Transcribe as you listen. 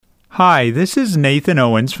Hi, this is Nathan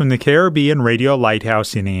Owens from the Caribbean Radio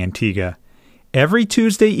Lighthouse in Antigua. Every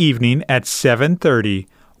Tuesday evening at 7:30,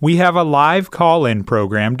 we have a live call-in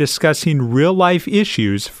program discussing real-life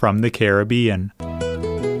issues from the Caribbean.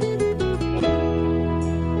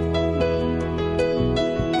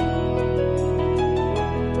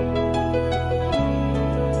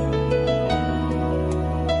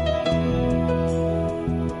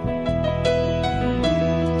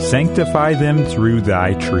 Sanctify them through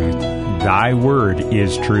thy truth. Thy word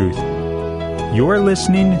is truth. You're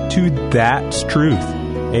listening to That's Truth,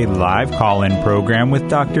 a live call-in program with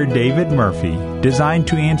Dr. David Murphy, designed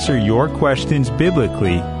to answer your questions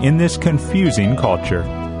biblically in this confusing culture.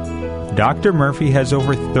 Dr. Murphy has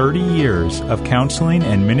over 30 years of counseling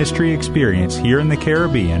and ministry experience here in the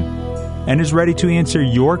Caribbean and is ready to answer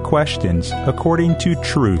your questions according to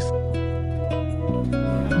truth.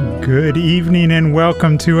 Good evening and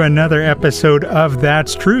welcome to another episode of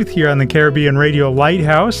That's Truth here on the Caribbean Radio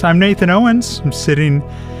Lighthouse. I'm Nathan Owens. I'm sitting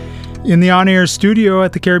in the on-air studio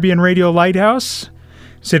at the Caribbean Radio Lighthouse.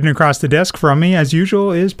 Sitting across the desk from me, as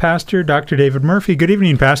usual, is Pastor Dr. David Murphy. Good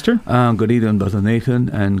evening, Pastor. Good evening, Brother Nathan,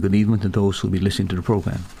 and good evening to those who will be listening to the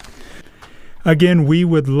program. Again, we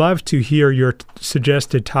would love to hear your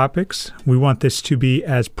suggested topics. We want this to be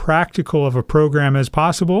as practical of a program as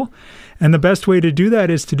possible. And the best way to do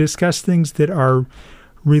that is to discuss things that are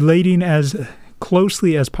relating as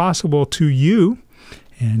closely as possible to you.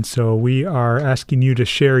 And so we are asking you to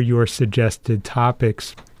share your suggested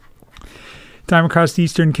topics. Time across the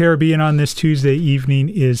Eastern Caribbean on this Tuesday evening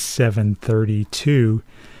is 7:32.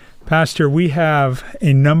 Pastor, we have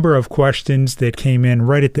a number of questions that came in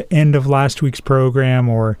right at the end of last week's program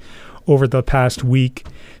or over the past week.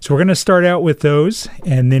 So we're going to start out with those,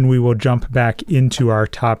 and then we will jump back into our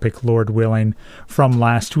topic, Lord willing, from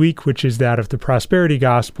last week, which is that of the prosperity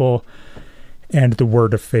gospel and the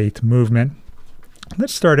word of faith movement.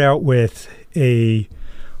 Let's start out with a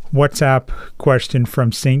WhatsApp question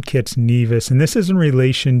from St. Kitts Nevis, and this is in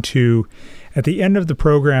relation to, at the end of the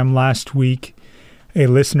program last week, a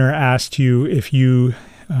listener asked you if you,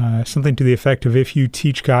 something to the effect of if you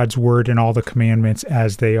teach God's word and all the commandments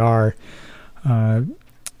as they are.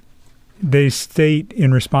 They state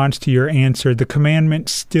in response to your answer, the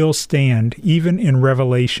commandments still stand. Even in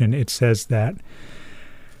Revelation, it says that.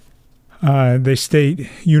 They state,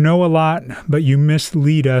 you know a lot, but you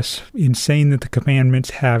mislead us in saying that the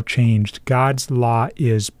commandments have changed. God's law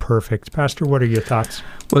is perfect. Pastor, what are your thoughts?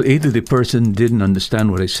 Well, either the person didn't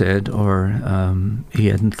understand what I said or he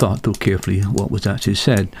hadn't thought too carefully what was actually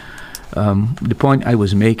said. The point I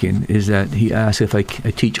was making is that he asked if I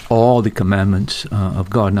teach all the commandments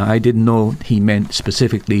of God. Now, I didn't know he meant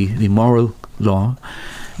specifically the moral law,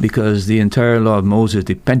 because the entire law of Moses,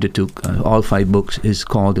 the Pentateuch, all 5 books, is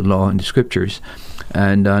called the law in the scriptures.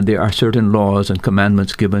 And there are certain laws and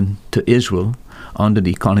commandments given to Israel under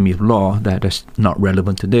the economy of law that is not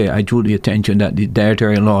relevant today. I drew the attention that the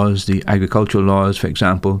dietary laws, the agricultural laws, for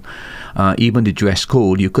example, even the dress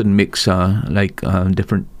code, you couldn't mix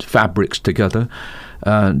different fabrics together.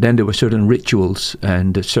 Then there were certain rituals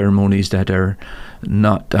and ceremonies that are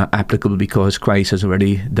not applicable because Christ has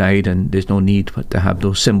already died and there's no need to have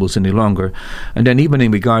those symbols any longer. And then even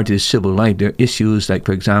in regard to civil life, there are issues like,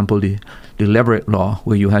 for example, the levirate law,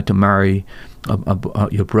 where you had to marry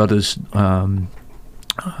your brother's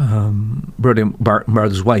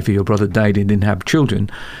brother's wife. If your brother died and didn't have children.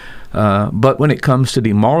 But when it comes to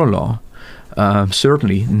the moral law,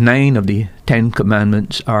 certainly 9 of the 10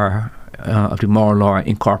 commandments of the moral law are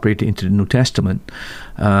incorporated into the New Testament.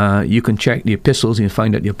 You can check the epistles and you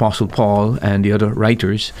find that the Apostle Paul and the other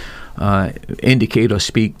writers indicate or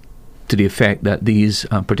speak to the effect that these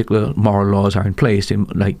particular moral laws are in place,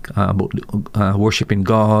 like about worshiping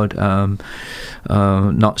God,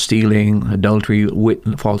 not stealing, adultery,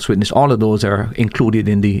 false witness. All of those are included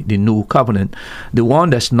in the New Covenant. The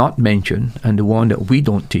one that's not mentioned and the one that we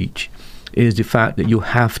don't teach is the fact that you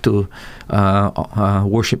have to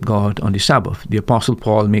worship God on the Sabbath. The Apostle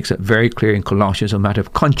Paul makes it very clear in Colossians, a matter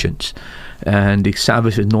of conscience, and the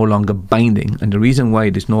Sabbath is no longer binding. And the reason why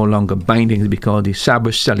it is no longer binding is because the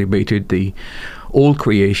Sabbath celebrated the old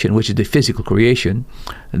creation, which is the physical creation.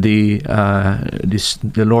 The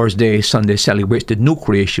Lord's Day, Sunday, celebrates the new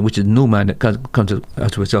creation, which is the new man that comes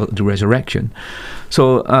as a result of the resurrection.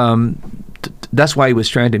 So that's why he was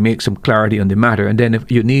trying to make some clarity on the matter. And then if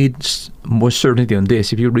you need more certainty on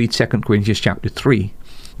this, if you read 2 Corinthians chapter 3,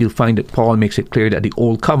 you'll find that Paul makes it clear that the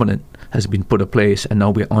old covenant has been put in place and now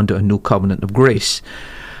we're under a new covenant of grace.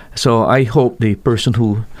 So I hope the person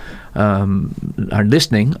who are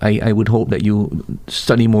listening, I would hope that you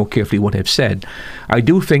study more carefully what I've said. I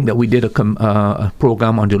do think that we did a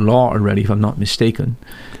program on the law already, if I'm not mistaken.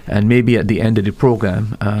 And maybe at the end of the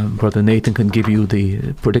program, Brother Nathan can give you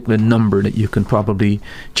the particular number that you can probably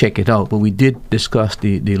check it out. But we did discuss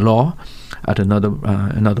the law at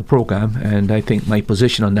another program, and I think my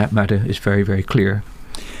position on that matter is very, very clear.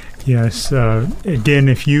 Yes. Again,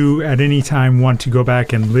 if you at any time want to go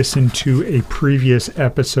back and listen to a previous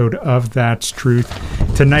episode of That's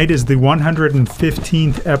Truth, tonight is the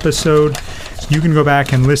 115th episode. You can go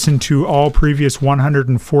back and listen to all previous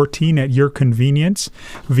 114 at your convenience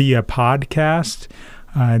via podcast.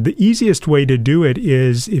 The easiest way to do it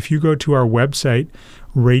is if you go to our website,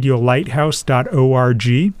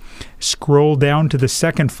 radiolighthouse.org, scroll down to the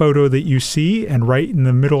second photo that you see, and right in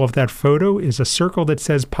the middle of that photo is a circle that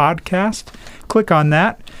says podcast. Click on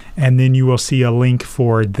that, and then you will see a link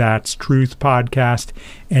for That's Truth podcast,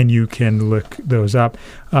 and you can look those up.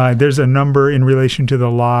 There's a number in relation to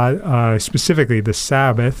the law, specifically the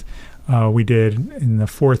Sabbath. We did in the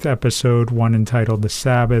 4th episode one entitled The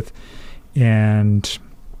Sabbath, and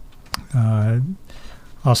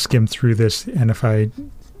I'll skim through this, and if I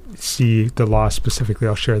see the law specifically,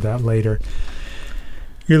 I'll share that later.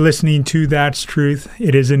 You're listening to That's Truth.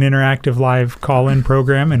 It is an interactive live call-in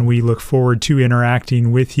program, and we look forward to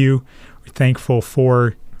interacting with you. We're thankful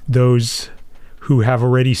for those who have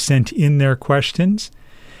already sent in their questions.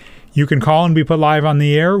 You can call and be put live on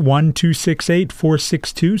the air,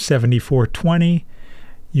 1-268-462-7420.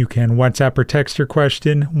 You can WhatsApp or text your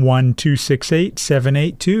question,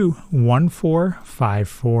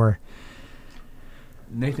 1-268-782-1454.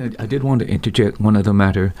 Nathan, I did want to interject one other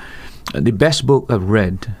matter. The best book I've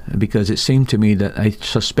read, because it seemed to me that I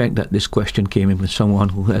suspect that this question came in from someone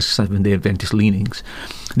who has Seventh-day Adventist leanings.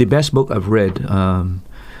 The best book I've read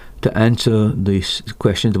to answer these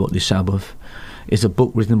questions about the Sabbath is a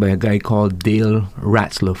book written by a guy called Dale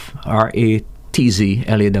Ratzlaff,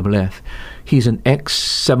 Ratzlaff. He's an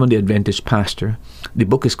ex-Seventh-day Adventist pastor. The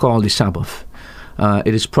book is called The Sabbath.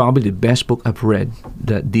 It is probably the best book I've read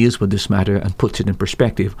that deals with this matter and puts it in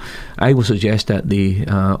perspective. I would suggest that the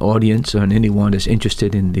audience and anyone that's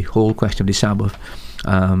interested in the whole question of the Sabbath,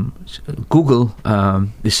 Google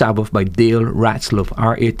The Sabbath by Dale Ratzlaff,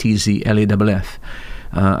 Ratzlaff.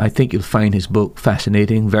 I think you'll find his book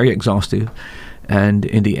fascinating, very exhaustive, and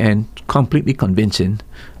in the end, completely convincing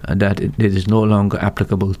that it is no longer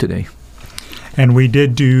applicable today. And we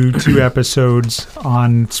did do 2 episodes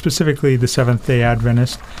on specifically the Seventh-day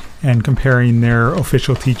Adventist and comparing their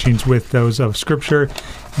official teachings with those of Scripture.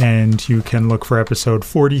 And you can look for episode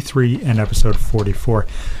 43 and episode 44.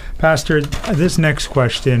 Pastor, this next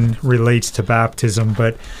question relates to baptism,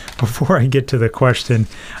 but before I get to the question,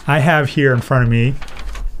 I have here in front of me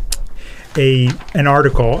an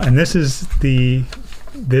article, and this is the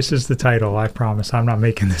title, I promise. I'm not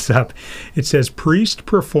making this up. It says, Priest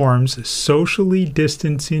performs socially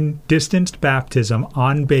distanced baptism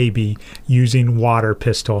on baby using water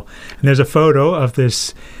pistol. And there's a photo of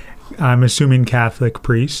this, I'm assuming, Catholic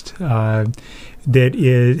priest that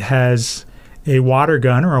has a water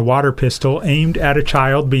gun or a water pistol aimed at a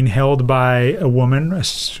child being held by a woman,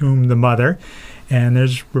 assume the mother, and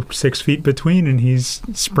there's 6 feet between, and he's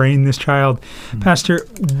spraying this child. Mm-hmm. Pastor,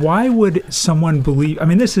 why would someone believe? I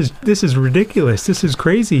mean, this is ridiculous. This is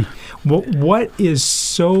crazy. What is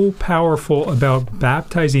so powerful about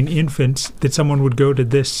baptizing infants that someone would go to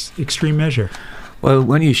this extreme measure? Well,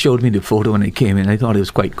 when you showed me the photo when I came in, I thought it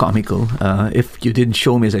was quite comical. If you didn't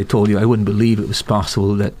show me, as I told you, I wouldn't believe it was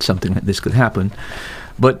possible that something like this could happen.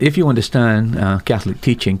 But if you understand Catholic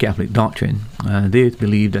teaching, Catholic doctrine, they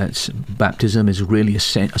believe that baptism is really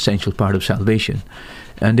an essential part of salvation.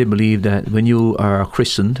 And they believe that when you are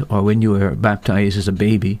christened or when you are baptized as a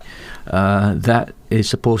baby, that is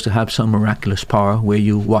supposed to have some miraculous power where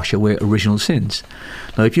you wash away original sins.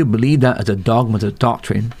 Now, if you believe that as a dogma, as a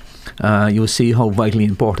doctrine, you'll see how vitally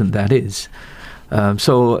important that is.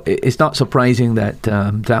 So it's not surprising that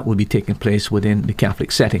that will be taking place within the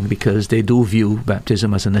Catholic setting, because they do view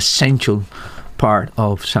baptism as an essential part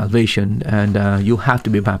of salvation, and you have to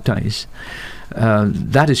be baptized.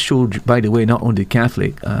 That is true, by the way, not only the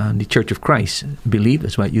Catholic, the Church of Christ believe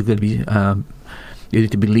as well. You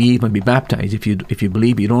need to believe and be baptized. If you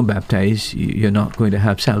believe you don't baptize, you're not going to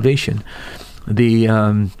have salvation. The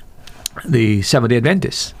Seventh-day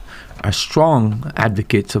Adventists are strong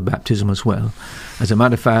advocates of baptism as well. As a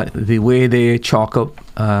matter of fact, the way they chalk up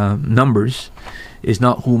numbers is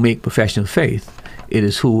not who make profession of faith, it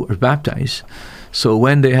is who are baptized. So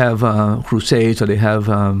when they have crusades or they have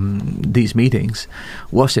these meetings,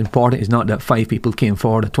 what's important is not that 5 people came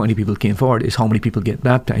forward or 20 people came forward, it's how many people get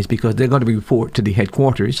baptized, because they're going to report to the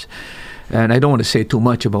headquarters. And I don't want to say too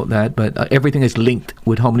much about that, but everything is linked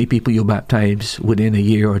with how many people you baptize within a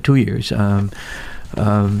year or 2 years.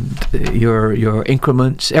 Your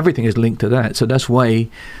increments, everything is linked to that. So that's why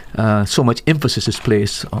so much emphasis is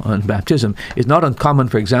placed on baptism. It's not uncommon,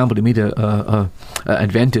 for example, to meet a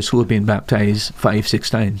Adventist who have been baptized 5-6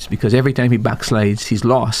 times, because every time he backslides, he's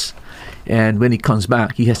lost. And when he comes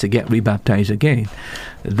back, he has to get rebaptized again.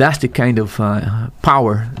 That's the kind of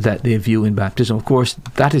power that they view in baptism. Of course,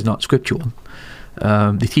 that is not scriptural.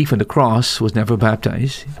 The thief on the cross was never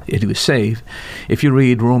baptized. He was saved. If you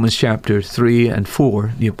read Romans chapter 3 and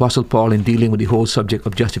 4, the Apostle Paul, in dealing with the whole subject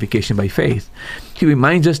of justification by faith, he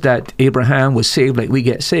reminds us that Abraham was saved like we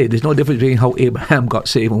get saved. There's no difference between how Abraham got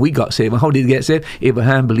saved and we got saved. And how did he get saved?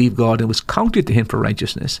 Abraham believed God and was counted to him for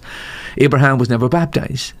righteousness. Abraham was never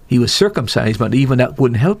baptized. He was circumcised, but even that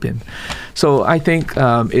wouldn't help him. So I think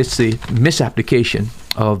it's the misapplication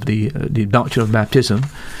of the doctrine of baptism.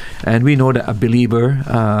 And we know that a believer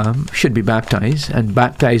should be baptized, and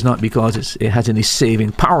baptized not because it has any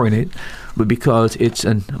saving power in it, but because it's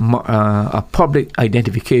a public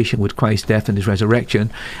identification with Christ's death and His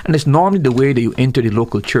resurrection. And it's normally the way that you enter the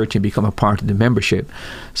local church and become a part of the membership.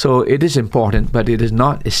 So it is important, but it is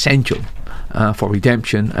not essential for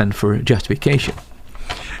redemption and for justification.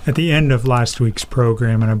 At the end of last week's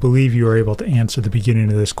program, and I believe you were able to answer the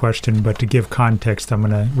beginning of this question, but to give context, I'm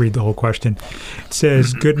going to read the whole question. It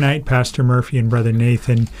says, "Good night, Pastor Murphy and Brother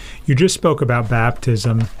Nathan. You just spoke about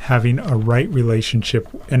baptism having a right relationship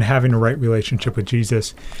with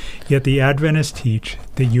Jesus. Yet the Adventists teach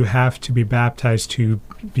that you have to be baptized to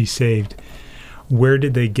be saved. Where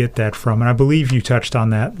did they get that from?" And I believe you touched on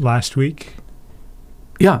that last week.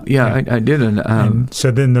 Yeah. I did. And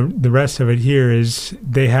so then the rest of it here is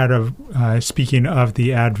they had speaking of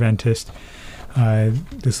the Adventist,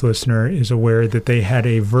 this listener is aware that they had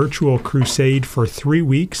a virtual crusade for 3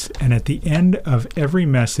 weeks, and at the end of every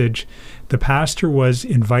message, the pastor was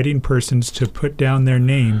inviting persons to put down their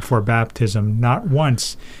name for baptism. Not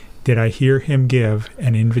once did I hear him give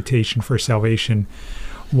an invitation for salvation.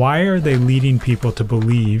 Why are they leading people to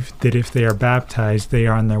believe that if they are baptized, they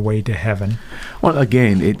are on their way to heaven? Well,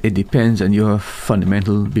 again, it depends on your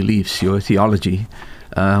fundamental beliefs, your theology,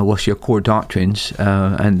 what's your core doctrines,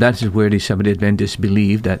 and that is where the Seventh-day Adventists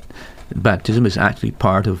believe that baptism is actually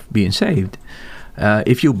part of being saved.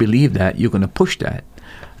 If you believe that, you're going to push that,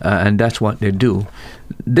 and that's what they do.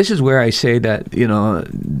 This is where I say that,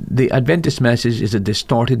 the Adventist message is a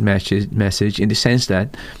distorted message in the sense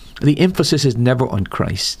that the emphasis is never on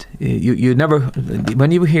Christ. You never,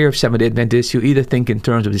 when you hear of Seventh-day Adventists, you either think in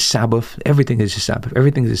terms of the Sabbath, everything is the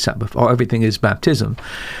Sabbath, or everything is baptism.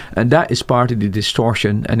 And that is part of the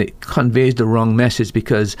distortion, and it conveys the wrong message,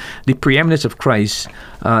 because the preeminence of Christ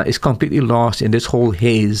is completely lost in this whole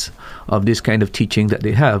haze of this kind of teaching that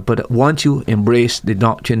they have. But once you embrace the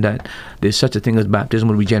doctrine that there's such a thing as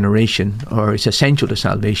baptismal regeneration, or it's essential to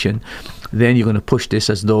salvation, then you're going to push this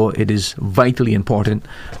as though it is vitally important,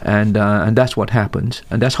 and that's what happens.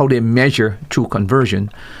 And that's how they measure true conversion,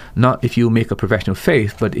 not if you make a profession of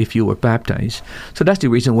faith, but if you were baptized. So that's the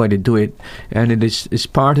reason why they do it, and it's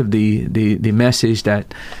part of the message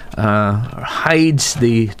that hides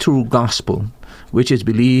the true gospel, which is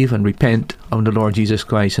believe and repent on the Lord Jesus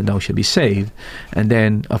Christ, and thou shalt be saved. And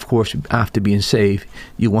then, of course, after being saved,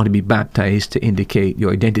 you want to be baptized to indicate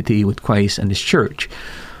your identity with Christ and His church.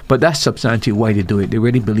 But that's substantially why they do it. They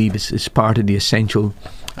really believe it's part of the essential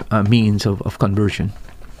means of conversion.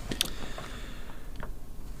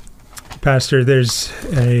 Pastor, there's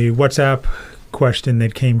a WhatsApp question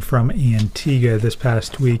that came from Antigua this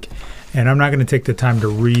past week, and I'm not going to take the time to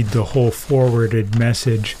read the whole forwarded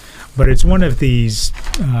message, but it's one of these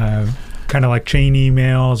kind of like chain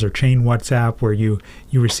emails or chain WhatsApp where you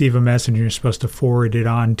receive a message and you're supposed to forward it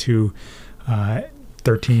on to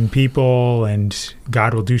 13 people, and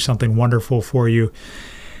God will do something wonderful for you.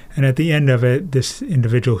 And at the end of it, this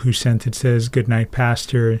individual who sent it says, "Good night,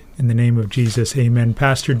 Pastor. In the name of Jesus, amen."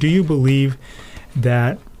 Pastor, do you believe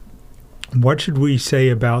that, what should we say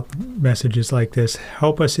about messages like this?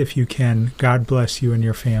 Help us if you can. God bless you and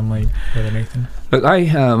your family, Brother Nathan. Look,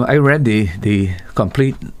 I read the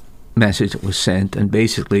complete message that was sent, and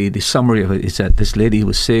basically the summary of it is that this lady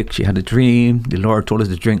was sick. She had a dream. The Lord told her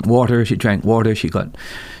to drink water. She drank water. She got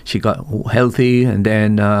healthy, and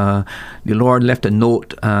then the Lord left a note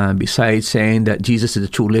beside saying that Jesus is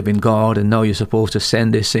the true living God, and now you're supposed to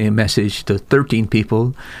send this same message to 13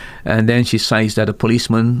 people. And then she cites that a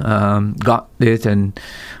policeman got it, and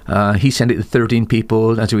he sent it to 13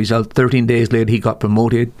 people. As a result, 13 days later, he got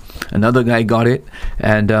promoted. Another guy got it,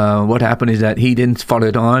 and what happened is that he didn't follow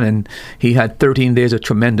it on, and he had 13 days of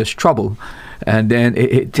tremendous trouble. And then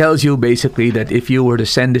it tells you basically that if you were to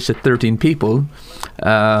send this to 13 people,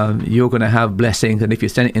 you're going to have blessings. And if you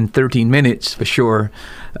send it in 13 minutes, for sure,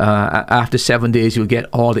 after 7 days, you'll get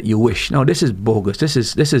all that you wish. Now, this is bogus. This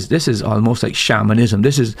is almost like shamanism.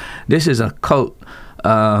 This is a cult.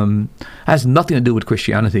 Has nothing to do with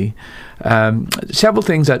Christianity. Several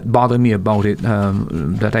things that bother me about it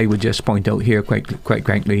that I would just point out here quite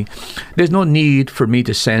frankly. There's no need for me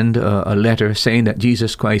to send a letter saying that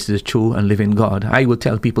Jesus Christ is a true and living God. I will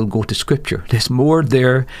tell people, go to Scripture. There's more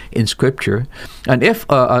there in Scripture. And if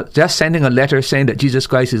just sending a letter saying that Jesus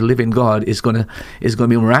Christ is a living God is going to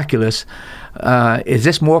be miraculous, is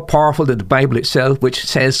this more powerful than the Bible itself, which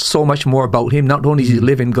says so much more about him? Not only is he a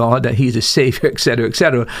living God, that he's a Savior, etc.,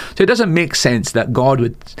 etc. So it doesn't make sense that God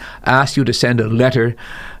would ask you to send a letter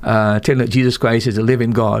telling that Jesus Christ is a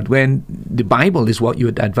living God, when the Bible is what you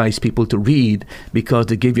would advise people to read, because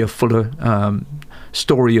they give you a fuller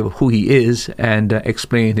story of who he is and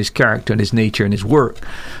explain his character and his nature and his work.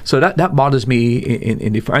 So that bothers me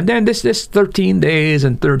in the and then this 13 days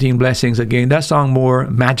and 13 blessings, again, that sounds more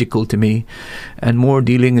magical to me and more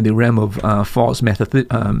dealing in the realm of false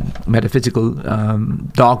metaphysical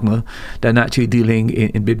dogma than actually dealing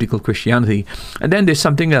in biblical Christianity. And then there's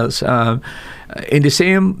something else in the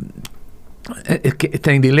same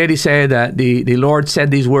thing. The lady said that the Lord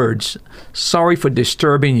said these words: "Sorry for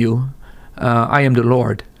disturbing you. I am the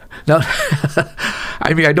Lord." Now,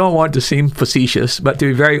 I mean, I don't want to seem facetious, but to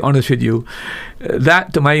be very honest with you,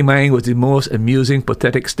 that to my mind was the most amusing,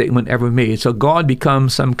 pathetic statement ever made. So God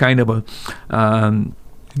becomes some kind of a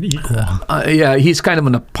he's kind of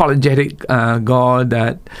an apologetic God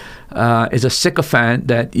that is a sycophant,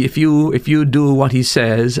 that if you do what he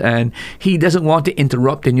says, and he doesn't want to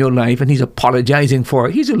interrupt in your life, and he's apologizing for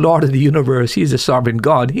it. He's the Lord of the universe. He's the sovereign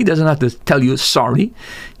God. He doesn't have to tell you sorry.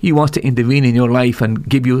 He wants to intervene in your life and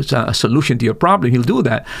give you a solution to your problem. He'll do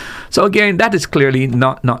that. So again, that is clearly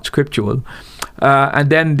not scriptural. And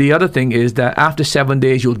then the other thing is that after 7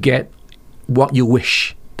 days, you'll get what you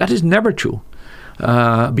wish. That is never true.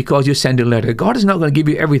 Because you send a letter. God is not going to give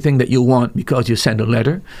you everything that you want because you send a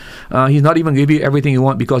letter. He's not even going to give you everything you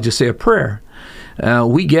want because you say a prayer.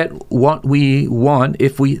 We get what we want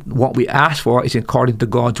if what we ask for is according to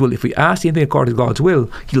God's will. If we ask anything according to God's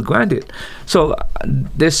will, he'll grant it. So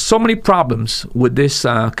there's so many problems with this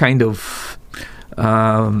kind of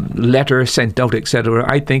letter sent out, etc.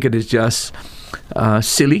 I think it is just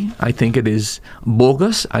silly. I think it is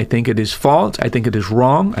bogus. I think it is false. I think it is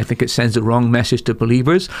wrong. I think it sends the wrong message to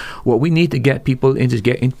believers. What we need to get people into is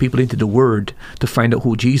get people into the Word to find out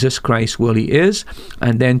who Jesus Christ really is,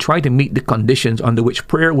 and then try to meet the conditions under which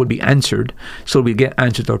prayer would be answered, so we get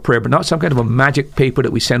answered to our prayer, but not some kind of a magic paper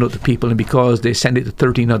that we send out to people, and because they send it to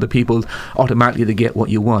 13 other people, automatically they get what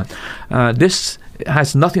you want. This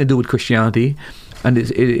has nothing to do with Christianity. And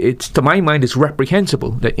it's to my mind, it's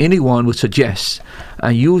reprehensible that anyone would suggest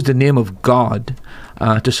and use the name of God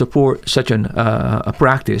to support such a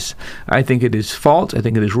practice. I think it is false. I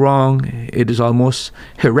think it is wrong. It is almost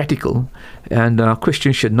heretical. And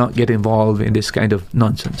Christians should not get involved in this kind of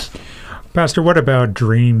nonsense. Pastor, what about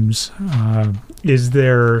dreams? Is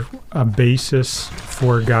there a basis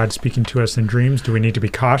for God speaking to us in dreams? Do we need to be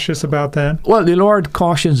cautious about that? Well, the Lord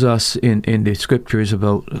cautions us in the Scriptures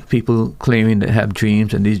about people claiming to have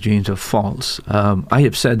dreams, and these dreams are false. I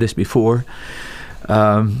have said this before.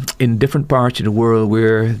 In different parts of the world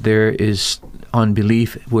where there is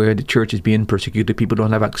unbelief, where the church is being persecuted, people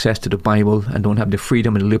don't have access to the Bible and don't have the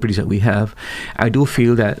freedom and the liberties that we have, I do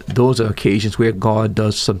feel that those are occasions where God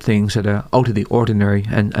does some things that are out of the ordinary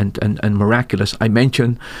and miraculous. I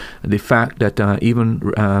mentioned the fact that even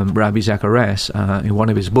Rabbi Zacharias in one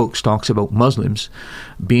of his books talks about Muslims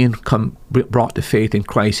being brought to faith in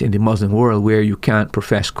Christ in the Muslim world, where you can't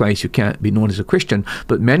profess Christ, you can't be known as a Christian,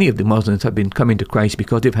 but many of the Muslims have been coming to Christ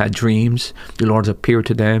because they've had dreams. The Lord has appeared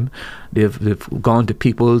to them. They've They've gone to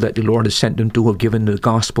people that the Lord has sent them to, who have given the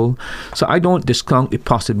gospel. So I don't discount the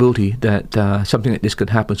possibility that something like this could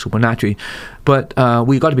happen supernaturally. But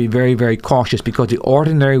we've got to be very, very cautious, because the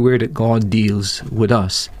ordinary way that God deals with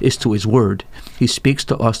us is through His Word. He speaks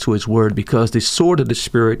to us through His Word, because the sword of the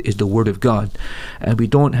Spirit is the Word of God. And we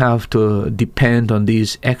don't have to depend on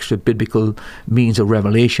these extra biblical means of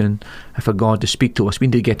revelation for God to speak to us. We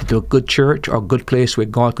need to get into a good church or a good place where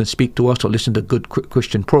God can speak to us, or listen to a good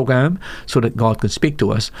Christian program so that God can speak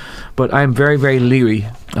to us. But I'm very, very leery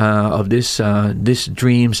of this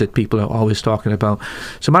dreams that people are always talking about.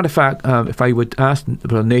 So, matter of fact, if I would ask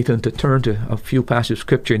Brother Nathan to turn to a few passages of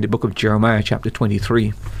Scripture in the book of Jeremiah, chapter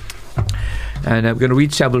 23. And I'm going to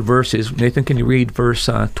read several verses. Nathan, can you read verse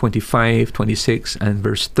 25, 26, and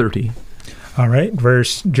verse 30? All right.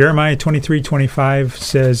 Jeremiah 23:25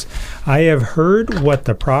 says, I have heard what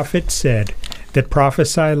the prophets said, that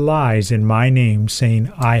prophesy lies in my name,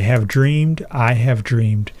 saying, I have dreamed, I have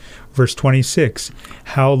dreamed. Verse 26,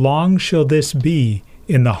 how long shall this be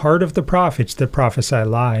in the heart of the prophets that prophesy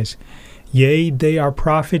lies? Yea, they are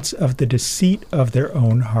prophets of the deceit of their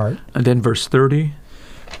own heart. And then verse 30.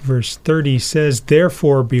 Verse 30 says,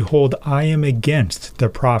 therefore, behold, I am against the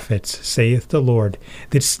prophets, saith the Lord,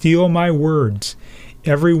 that steal my words,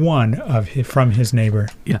 every one from his neighbor.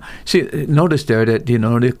 Yeah. See, notice there that,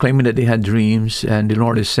 they're claiming that they had dreams, and the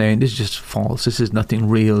Lord is saying, this is just false. This is nothing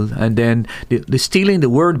real. And then the stealing the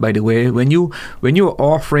word, by the way, when you're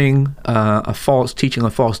offering a false teaching, a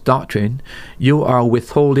false doctrine, you are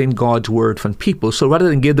withholding God's word from people. So rather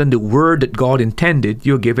than give them the word that God intended,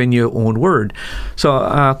 you're giving your own word.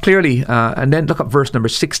 So clearly, and then look at verse number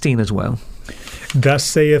 16 as well. Thus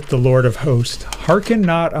saith the Lord of hosts, hearken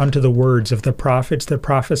not unto the words of the prophets that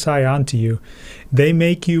prophesy unto you. They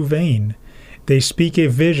make you vain. They speak a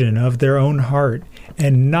vision of their own heart,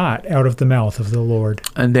 and not out of the mouth of the Lord.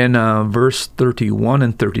 And then verse 31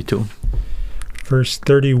 and 32. Verse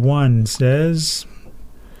 31 says,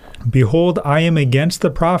 behold, I am against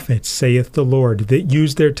the prophets, saith the Lord, that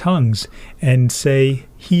use their tongues, and say,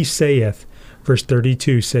 he saith. Verse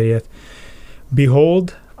 32 saith,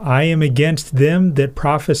 behold, I am against them that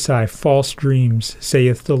prophesy false dreams,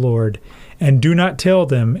 saith the Lord, and do not tell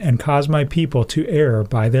them, and cause my people to err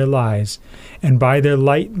by their lies, and by their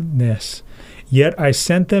lightness. Yet I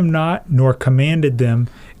sent them not, nor commanded them.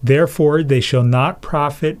 Therefore they shall not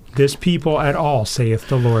profit this people at all, saith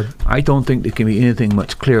the Lord. I don't think there can be anything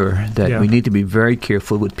much clearer that we need to be very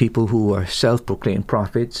careful with people who are self-proclaimed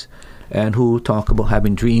prophets and who talk about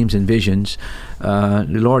having dreams and visions. The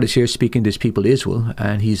Lord is here speaking to His people Israel,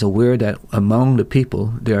 and He's aware that among the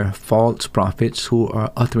people there are false prophets who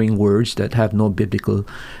are uttering words that have no biblical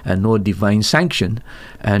and no divine sanction,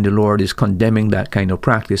 and the Lord is condemning that kind of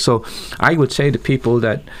practice. So I would say to people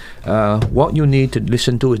that what you need to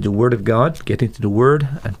listen to is the Word of God. Get into the Word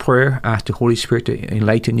and prayer. Ask the Holy Spirit to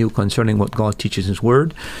enlighten you concerning what God teaches in His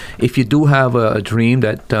Word. If you do have a dream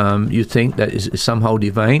that you think that is somehow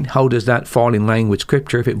divine, how does that fall in line with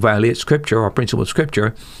Scripture? If it violates Scripture or principle of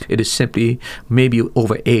Scripture, it is simply maybe you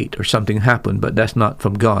overate or something happened, but that's not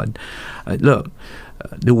from God. Look,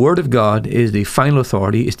 the Word of God is the final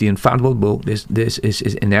authority. It's the infallible book. This is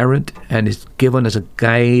inerrant and is given as a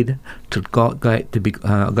guide to God, guide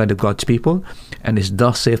of God's people, and is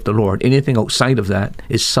thus saith the Lord. Anything outside of that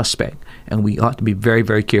is suspect, and we ought to be very,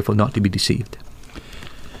 very careful not to be deceived.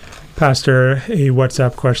 Pastor, a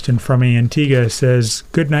WhatsApp question from Antigua says,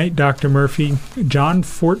 good night, Dr. Murphy. John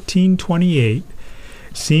 14:28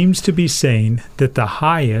 seems to be saying that the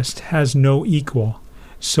highest has no equal.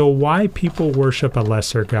 So why people worship a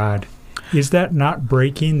lesser God? Is that not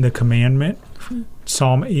breaking the commandment?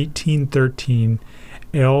 Psalm 18:13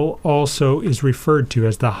 also is referred to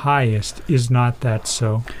as the highest. Is not that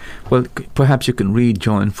so? Well, perhaps you can read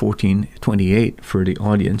John 14:28 for the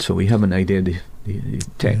audience so we have an idea of the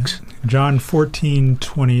text. Yeah. John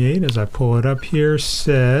 14:28, as I pull it up here,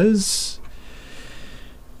 says,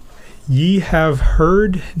 ye have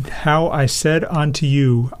heard how I said unto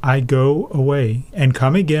you, I go away, and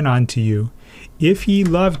come again unto you. If ye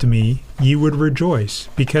loved me, ye would rejoice,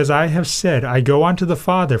 because I have said, I go unto the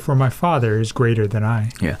Father, for my Father is greater than I.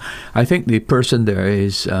 Yeah, I think the person there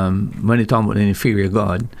is, when they talk about an inferior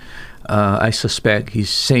God, I suspect he's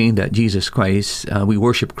saying that Jesus Christ, we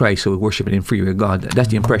worship Christ, so we worship an inferior God. That's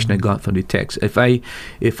the impression I got from the text. If I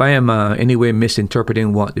am anyway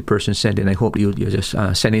misinterpreting what the person said, and I hope you're just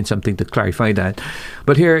sending something to clarify that.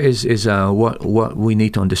 But here is what we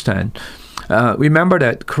need to understand. Remember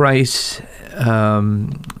that Christ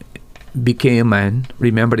became man.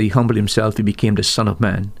 Remember that He humbled Himself. He became the Son of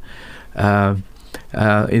Man.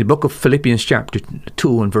 In the book of Philippians chapter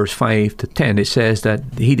 2 and verse 5 to 10, it says that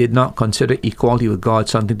he did not consider equality with God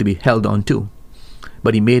something to be held on to,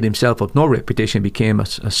 but he made himself of no reputation, became a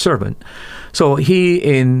servant. So he,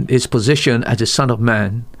 in his position as the Son of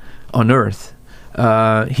Man on earth,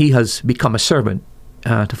 he has become a servant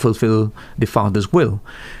to fulfill the Father's will.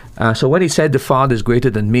 So when he said the Father is greater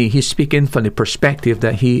than me, he's speaking from the perspective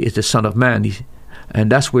that he is the Son of Man. And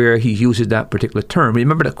that's where he uses that particular term.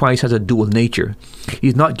 Remember that Christ has a dual nature.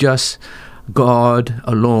 He's not just God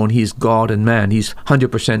alone. He's God and man. He's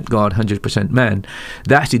 100% God, 100% man.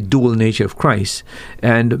 That's the dual nature of Christ.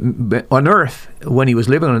 And on earth, when he was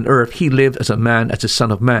living on earth, he lived as a man, as a Son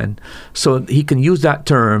of Man. So he can use that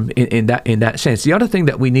term in that sense. The other thing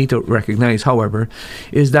that we need to recognize, however,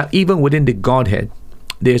 is that even within the Godhead,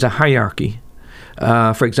 there's a hierarchy.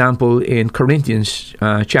 For example, in Corinthians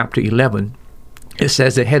chapter 11, it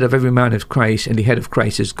says the head of every man is Christ, and the head of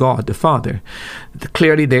Christ is God, the Father.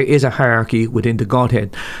 Clearly, there is a hierarchy within the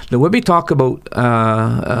Godhead. Now, when we talk about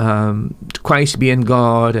Christ being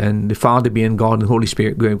God and the Father being God and the Holy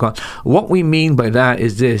Spirit being God, what we mean by that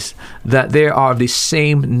is this, that they are the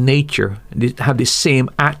same nature, they have the same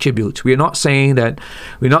attributes. We're not saying that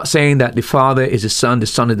the Father is the Son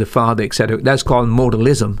is the Father, etc. That's called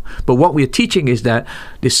modalism. But what we're teaching is that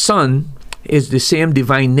the Son is the same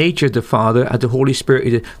divine nature as the Father, as the Holy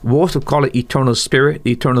Spirit. We also call it eternal Spirit,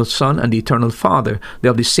 the eternal Son, and the eternal Father. They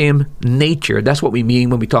have the same nature. That's what we mean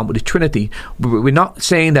when we talk about the Trinity. We're not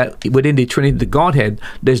saying that within the Trinity, the Godhead,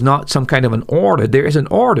 there's not some kind of an order. There is an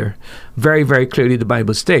order. Very, very clearly the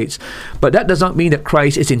Bible states. But that does not mean that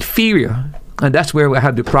Christ is inferior. And that's where we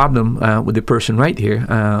have the problem with the person right here,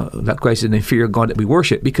 that Christ is an inferior God that we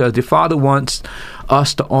worship, because the Father wants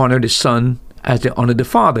us to honor the Son as they honor the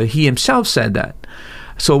Father. He himself said that.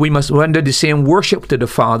 So we must render the same worship to the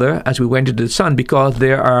Father as we render to the Son, because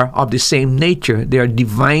they are of the same nature. They are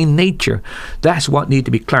divine nature. That's what needs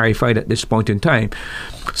to be clarified at this point in time.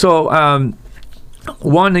 So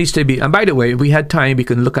one needs to be, and by the way, if we had time, we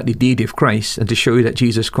can look at the deity of Christ and to show you that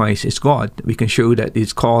Jesus Christ is God. We can show that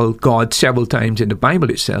it's called God several times in the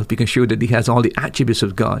Bible itself. We can show that he has all the attributes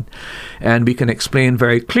of God. And we can explain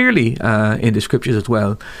very clearly in the scriptures as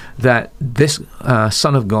well that this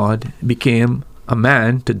Son of God became a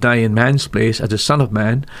man to die in man's place as a Son of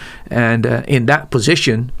Man. And in that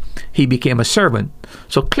position, he became a servant.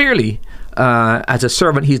 So clearly, as a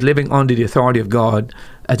servant, he's living under the authority of God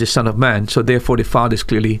as the Son of Man. So therefore, the Father is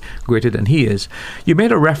clearly greater than he is. You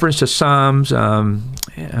made a reference to Psalms,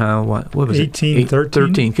 what was 18, it?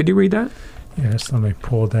 13. Could you read that? Yes, let me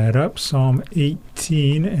pull that up. Psalm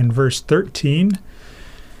 18 and verse 13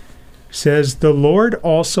 says, "The Lord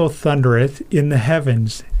also thundereth in the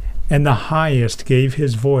heavens, and the highest gave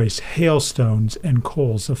his voice, hailstones and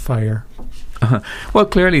coals of fire." Well,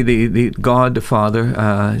 clearly, the God, the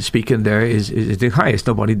Father, speaking there is the highest.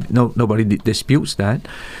 Nobody disputes that.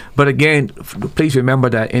 But again, please remember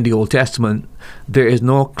that in the Old Testament, there is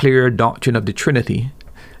no clear doctrine of the Trinity.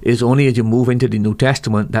 It's only as you move into the New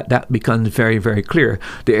Testament that becomes very, very clear.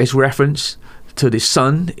 There is reference to the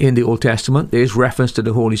Son in the Old Testament. There is reference to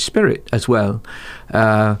the Holy Spirit as well.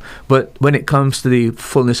 But when it comes to the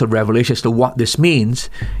fullness of revelation as to what this means,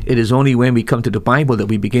 it is only when we come to the Bible that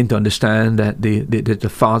we begin to understand that the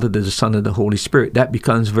Father, the Son, and the Holy Spirit, that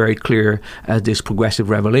becomes very clear as this progressive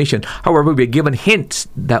revelation. However, we're given hints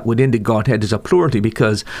that within the Godhead there's a plurality,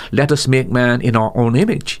 because let us make man in our own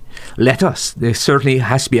image. Let us. There certainly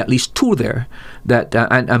has to be at least two there. That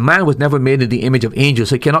and man was never made in the image of angels.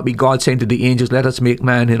 So it cannot be God saying to the angels, "Let us make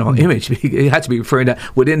man in our image." It has to be referring that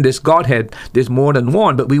within this Godhead there's more than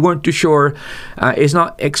one, but we weren't too sure. It's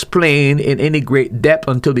not explained in any great depth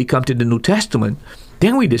until we come to the New Testament.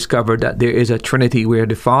 Then we discover that there is a Trinity where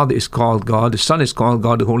the Father is called God, the Son is called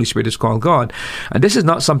God, the Holy Spirit is called God. And this is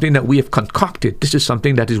not something that we have concocted. This is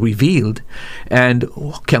something that is revealed. And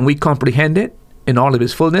can we comprehend it in all of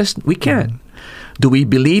its fullness? We can. Do we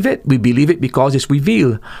believe it? We believe it because it's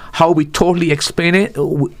revealed. How we totally explain it,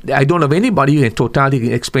 I don't have anybody who in totality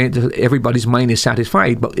can explain it that everybody's mind is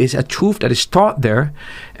satisfied, but it's a truth that is taught there,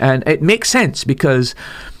 and it makes sense because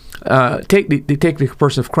take the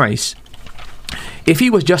person of Christ. If he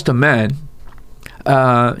was just a man,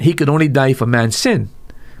 he could only die for man's sin,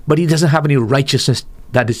 but he doesn't have any righteousness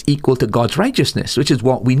that is equal to God's righteousness, which is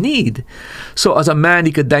what we need. So as a man,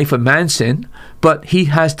 he could die for man's sin, but he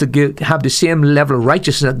has to have the same level of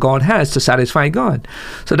righteousness that God has to satisfy God.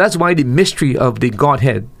 So that's why the mystery of the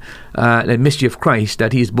Godhead, the mystery of Christ,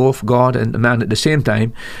 that he is both God and man at the same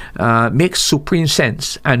time, makes supreme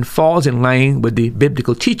sense and falls in line with the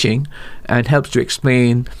biblical teaching and helps to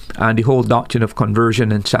explain the whole doctrine of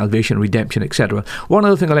conversion and salvation, redemption, etc. One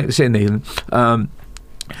other thing I'd like to say, Nathan,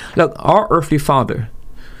 Look, our earthly father,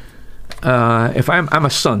 if I'm a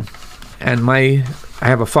son, and I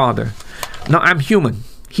have a father. Now, I'm human.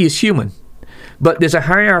 He is human. But there's a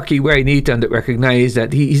hierarchy where I need to recognize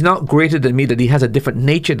that he's not greater than me, that he has a different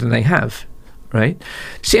nature than I have. Right?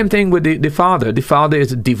 Same thing with the Father. The Father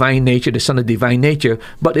is a divine nature, the Son is divine nature,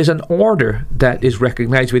 but there's an order that is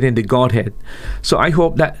recognized within the Godhead. So I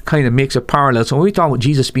hope that kind of makes a parallel. So when we talk about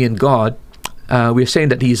Jesus being God, we're saying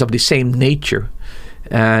that he's of the same nature,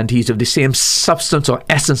 and he's of the same substance or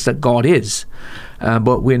essence that God is.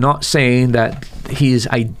 But we're not saying that he is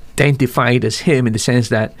identified as him in the sense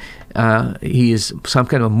that he is some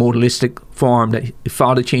kind of modalistic form, that the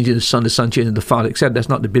Father changes the Son changes the Father, except that's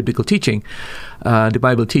not the biblical teaching. The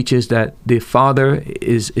Bible teaches that the Father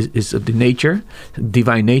is of the nature,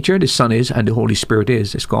 divine nature, the Son is, and the Holy Spirit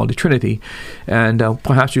is. It's called the Trinity. And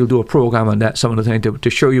perhaps we'll do a program on that some of the time to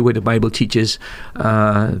show you where the Bible teaches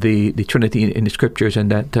the Trinity in the Scriptures,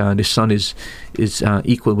 and that the Son is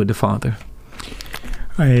equal with the Father.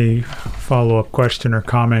 A follow-up question or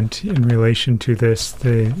comment in relation to this.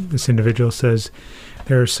 This individual says,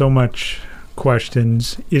 there are so much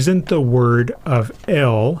questions. Isn't the word of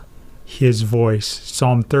El his voice?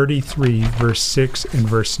 Psalm 33, verse 6 and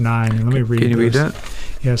verse 9. And let me read Can you read this.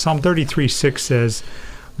 that? Yeah, Psalm 33, 6 says,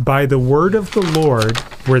 by the word of the Lord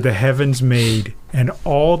were the heavens made, and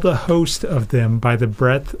all the host of them by the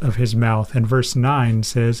breath of his mouth. And verse 9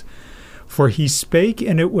 says, for he spake,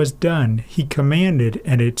 and it was done. He commanded,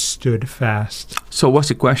 and it stood fast. So what's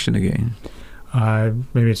the question again?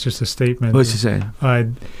 Maybe it's just a statement. What's he saying?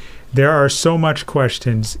 There are so much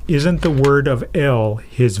questions. Isn't the word of El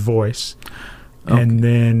his voice? Okay. And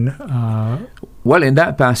then... well, in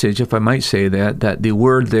that passage, if I might say that the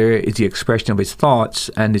word there is the expression of his thoughts,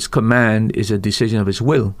 and his command is a decision of his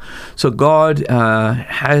will. So God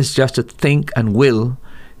has just to think and will,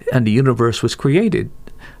 and the universe was created.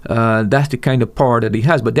 That's the kind of power that he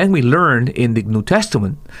has. But then we learn in the New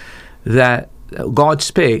Testament that God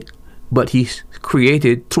spake, but he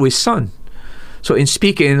created through his Son. So in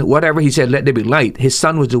speaking, whatever he said, let there be light, his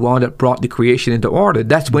Son was the one that brought the creation into order.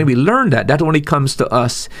 That's when we learn that. That only comes to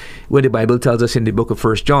us when the Bible tells us in the book of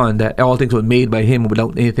 1 John that all things were made by him.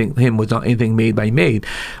 Without him was not anything made by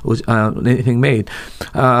anything made.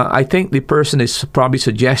 I think the person is probably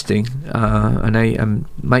suggesting, and I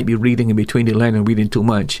might be reading in between the line and reading too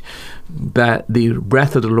much, that the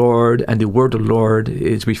breath of the Lord and the word of the Lord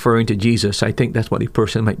is referring to Jesus. I think that's what the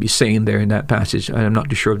person might be saying there in that passage. I'm not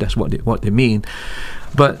too sure if that's what they mean.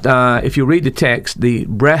 But if you read the text, the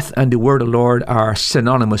breath and the word of the Lord are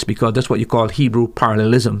synonymous, because that's what you call Hebrew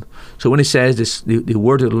parallelism. So when it says this, the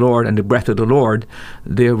word of the Lord and the breath of the Lord,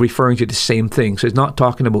 they're referring to the same thing. So it's not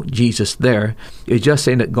talking about Jesus there. It's just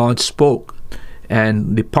saying that God spoke,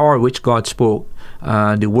 and the power which God spoke,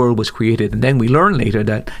 the world was created. And then we learn later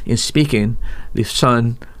that in speaking, the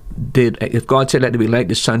Son did. If God said let there be light,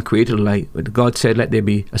 the Son created the light. If God said let there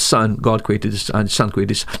be a sun, God created the sun, the Son created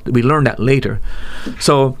the sun. We learn that later.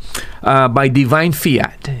 So by divine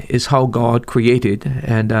fiat is how God created,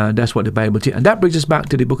 and that's what the Bible teaches. And that brings us back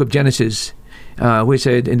to the book of Genesis, where it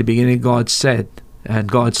said in the beginning God said, and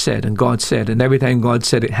God said, and God said, and every time God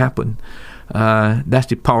said, it happened. That's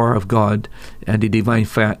the power of God and the divine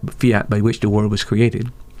fiat by which the world was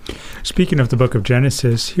created. Speaking of the book of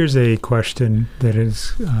Genesis, here's a question that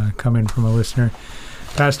has come in from a listener.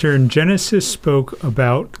 Pastor, in Genesis spoke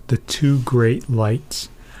about the two great lights,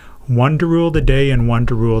 one to rule the day and one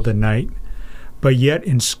to rule the night. But yet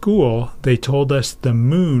in school, they told us the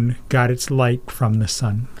moon got its light from the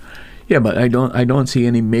sun. Yeah, but I don't see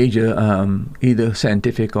any major either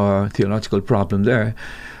scientific or theological problem there.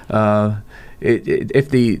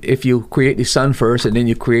 If you create the sun first and then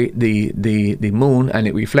you create the moon and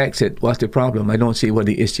it reflects it, what's the problem? I don't see what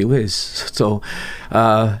the issue is. So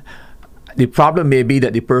the problem may be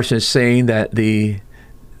that the person is saying that the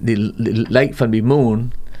light from the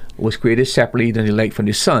moon was created separately than the light from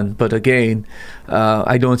the sun. But again,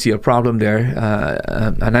 I don't see a problem there,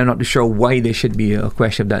 and I'm not too sure why there should be a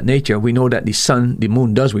question of that nature. We know that the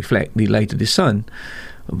moon does reflect the light of the sun.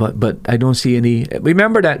 But I don't see any...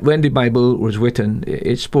 Remember that when the Bible was written,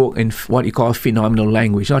 it spoke in what you call phenomenal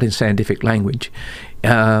language, not in scientific language.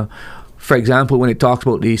 For example, when it talks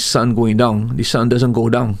about the sun going down, the sun doesn't go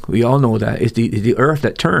down. We all know that. It's the earth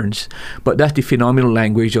that turns. But that's the phenomenal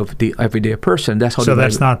language of the everyday person. That's how. So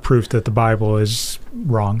that's not proof that the Bible is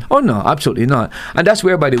wrong. Oh, no, absolutely not. And that's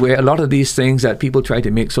where, by the way, a lot of these things that people try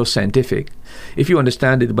to make so scientific, if you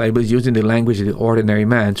understand that the Bible is using the language of the ordinary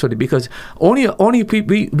man, so that because only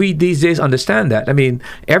we these days understand that. I mean,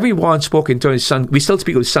 everyone spoke in terms of sun. We still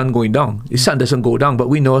speak of the sun going down. The sun doesn't go down, but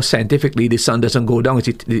we know scientifically the sun doesn't go down.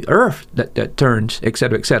 It's the earth that turns,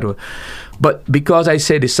 etc., etc. But because I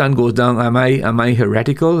say the sun goes down, am I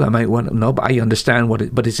heretical? No, but I understand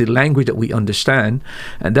but it's the language that we understand,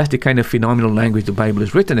 and that's the kind of phenomenal language the Bible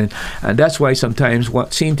is written in, and that's why sometimes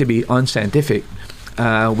what seemed to be unscientific,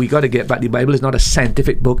 we got to get back. The Bible is not a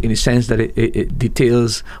scientific book in the sense that it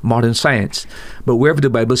details modern science, but wherever the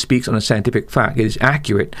Bible speaks on a scientific fact, it is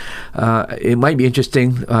accurate. It might be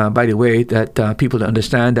interesting, by the way, that people to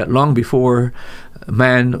understand that long before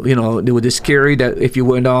man, they were just scary that if you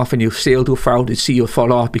went off and you sailed too far out to sea, you'll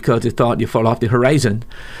fall off because they thought you fall off the horizon,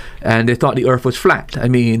 and they thought the earth was flat. I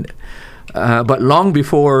mean, but long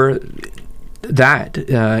before that,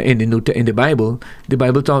 in the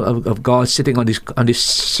Bible talks of God sitting on this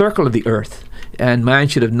circle of the earth, and man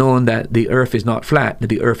should have known that the earth is not flat, that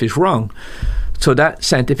the earth is wrong. So that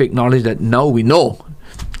scientific knowledge that now we know,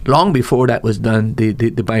 long before that was done,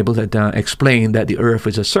 the Bible had explained that the earth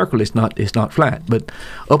is a circle, it's not flat. But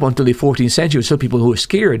up until the 14th century, some people who were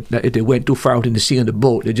scared that if they went too far out in the sea on the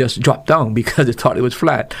boat, they just dropped down because they thought it was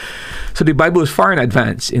flat. So the Bible was far in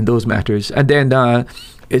advance in those matters. And then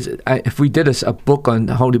if we did a book on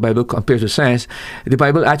how the Bible compares to science, the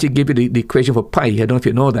Bible actually gives you the equation for pi. I don't know if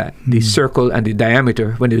you know that. The circle and the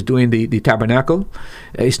diameter when it's doing the tabernacle.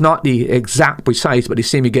 It's not the exact precise, but the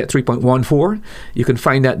same, you get 3.14. You can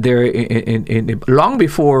find that there in long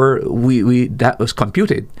before we that was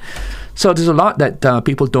computed. So there's a lot that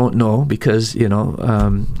people don't know because, I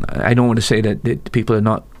don't want to say that people are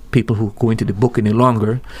not people who go into the book any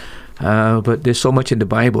longer. But there's so much in the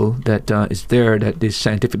Bible that is there that is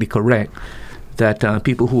scientifically correct that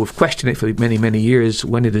people who have questioned it for many, many years,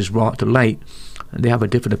 when it is brought to light, they have a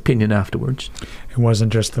different opinion afterwards. It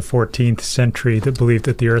wasn't just the 14th century that believed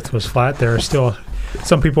that the earth was flat. There are still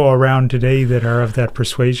some people around today that are of that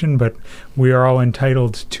persuasion, but we are all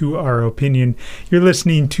entitled to our opinion. You're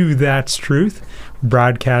listening to That's Truth,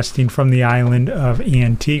 broadcasting from the island of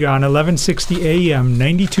Antigua on 1160 AM,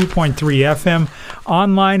 92.3 FM,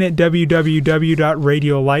 online at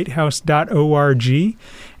www.radiolighthouse.org.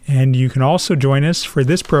 And you can also join us for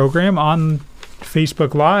this program on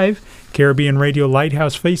Facebook Live, Caribbean Radio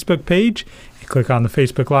Lighthouse Facebook page. You click on the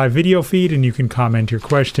Facebook Live video feed and you can comment your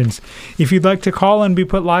questions. If you'd like to call and be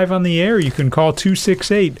put live on the air, you can call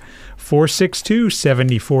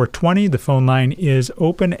 268-462-7420. The phone line is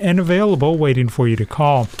open and available, waiting for you to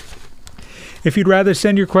call. If you'd rather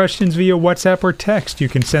send your questions via WhatsApp or text, you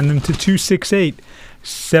can send them to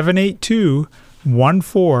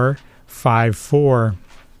 268-782-1454.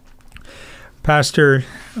 Pastor,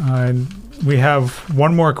 we have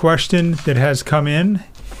one more question that has come in,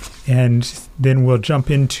 and then we'll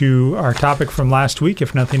jump into our topic from last week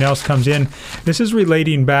if nothing else comes in. This is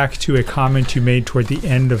relating back to a comment you made toward the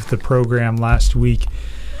end of the program last week,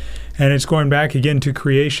 and it's going back again to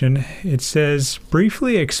creation. It says,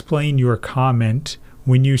 briefly explain your comment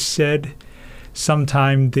when you said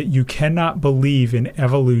sometime that you cannot believe in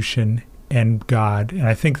evolution and God. And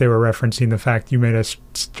I think they were referencing the fact you made a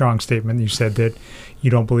strong statement. You said that you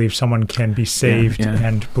don't believe someone can be saved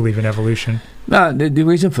and believe in evolution. No, the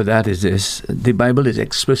reason for that is this. The Bible is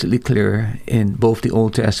explicitly clear in both the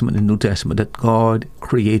Old Testament and New Testament that God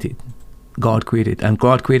created. And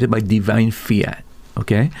God created by divine fiat.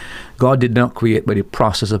 Okay? God did not create by the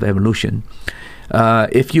process of evolution.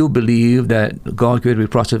 If you believe that God created the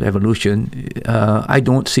process of evolution, I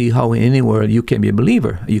don't see how in any world you can be a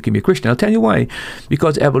believer, you can be a Christian. I'll tell you why.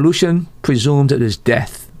 Because evolution presumes that there's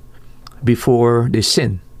death before there's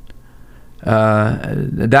sin.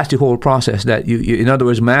 That's the whole process. That you, in other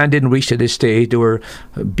words, man didn't reach to this stage. There were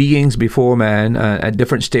beings before man at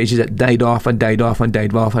different stages that died off, and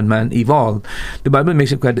man evolved. The Bible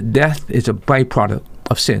makes it clear that death is a byproduct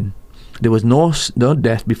of sin. There was no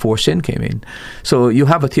death before sin came in. So you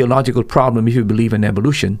have a theological problem if you believe in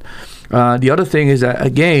evolution. The other thing is that,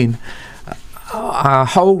 again,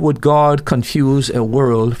 how would God confuse a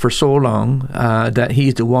world for so long that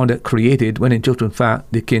He's the one that created, when in truth, in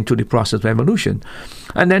fact, they came through the process of evolution?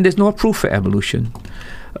 And then there's no proof for evolution.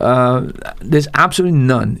 There's absolutely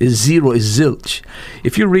none. It's zero. It's zilch.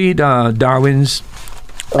 If you read Darwin's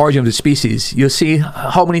Origin of the Species, you'll see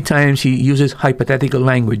how many times he uses hypothetical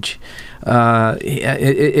language is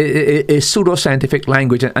pseudoscientific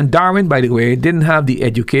language. And Darwin, by the way, didn't have the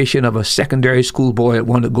education of a secondary school boy,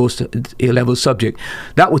 one that goes to A-level subject.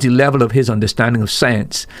 That was the level of his understanding of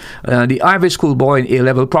science. The average school boy in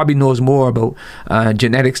A-level probably knows more about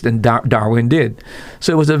genetics than Darwin did.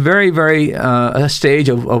 So it was a very, very a stage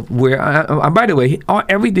of where, and by the way,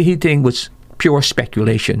 everything was pure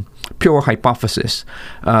speculation, pure hypothesis.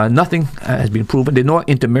 Nothing has been proven. There are no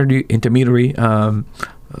intermediary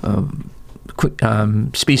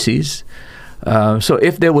species. So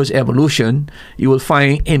if there was evolution, you will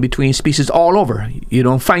find in between species all over. You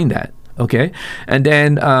don't find that. Okay, and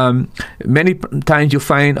then many times you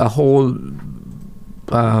find a whole,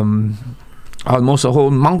 almost a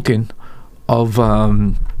whole mountain of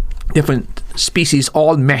different species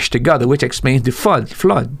all meshed together, which explains the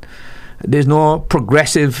flood. There's no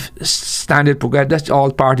progressive standard progress. That's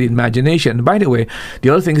all part of the imagination. By the way,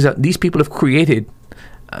 the other thing is that these people have created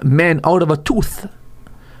men out of a tooth.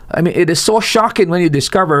 I mean, it is so shocking when you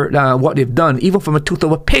discover what they've done, even from a tooth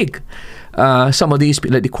of a pig. Some of these,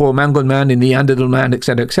 like the Cro-Magnon man, the Neanderthal man,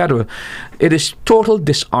 etc., etc. It is total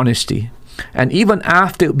dishonesty. And even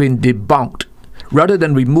after it's been debunked, rather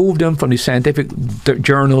than remove them from the scientific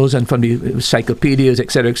journals and from the encyclopedias,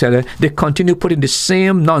 etc., they continue putting the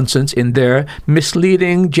same nonsense in there,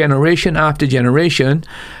 misleading generation after generation,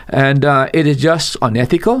 and it is just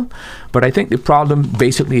unethical. But I think the problem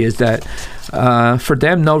basically is that for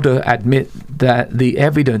them now to admit that the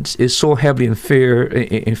evidence is so heavily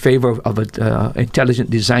in favor of an intelligent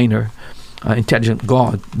designer, intelligent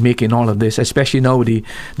God making all of this, especially now with the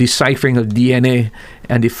deciphering of DNA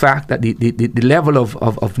and the fact that the level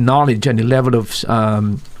of knowledge and the level of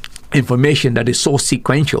information that is so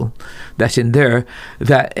sequential that's in there,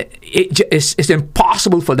 that it's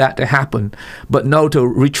impossible for that to happen. But now to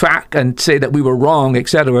retract and say that we were wrong,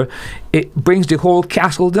 etc., it brings the whole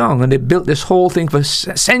castle down. And they built this whole thing for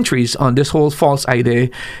centuries on this whole false idea,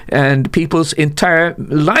 and people's entire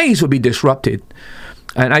lives will be disrupted.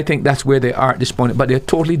 And I think that's where they are at this point. But they're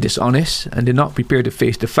totally dishonest, and they're not prepared to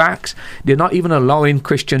face the facts. They're not even allowing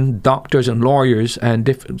Christian doctors and lawyers and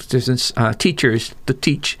different teachers to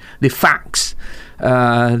teach the facts.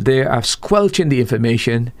 They are squelching the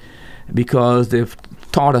information because they've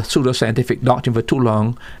taught a pseudoscientific doctrine for too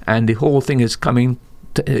long, and the whole thing is coming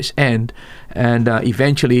to its end. And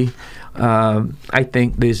eventually, I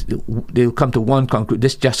think they'll come to one conclusion: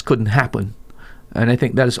 this just couldn't happen. And I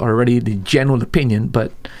think that is already the general opinion,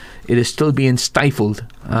 but it is still being stifled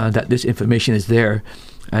that this information is there,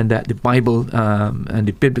 and that the Bible and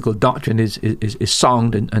the biblical doctrine is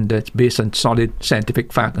sound and that's based on solid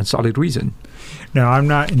scientific fact and solid reason. Now, I'm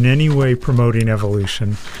not in any way promoting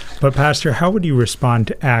evolution, but Pastor, how would you respond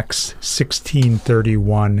to Acts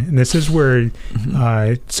 16:31? And this is where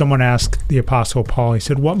someone asked the Apostle Paul, he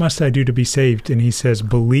said, "What must I do to be saved?" And he says,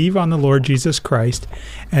 "Believe on the Lord Jesus Christ,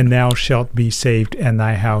 and thou shalt be saved, and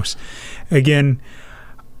thy house." Again,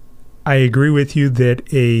 I agree with you that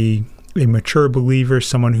a mature believer,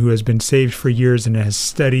 someone who has been saved for years and has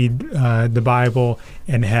studied the Bible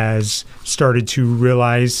and has started to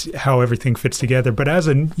realize how everything fits together. But as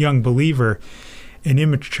a young believer, an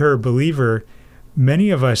immature believer, many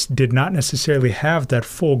of us did not necessarily have that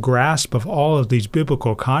full grasp of all of these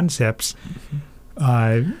biblical concepts.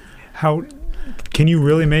 How can you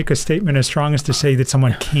really make a statement as strong as to say that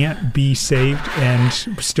someone can't be saved and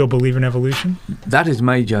still believe in evolution? That is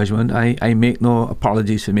my judgment. I make no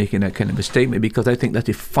apologies for making that kind of a statement, because I think that's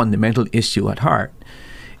a fundamental issue at heart.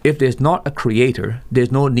 If there's not a creator,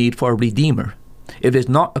 there's no need for a redeemer. If there's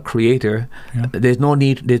not a creator, there's no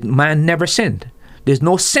need. Man never sinned. There's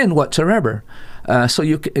no sin whatsoever.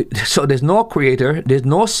 So there's no creator, there's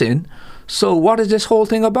no sin. So what is this whole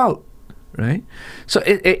thing about? Right? So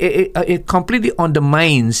it completely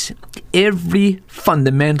undermines every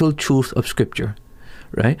fundamental truth of Scripture.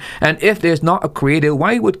 Right? And if there's not a creator,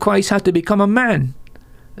 why would Christ have to become a man?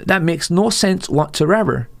 That makes no sense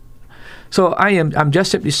whatsoever. So I'm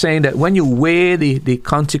just simply saying that when you weigh the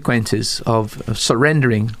consequences of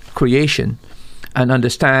surrendering creation and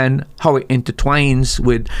understand how it intertwines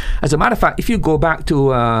with, as a matter of fact, if you go back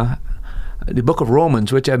to the book of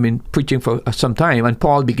Romans, which I've been preaching for some time, and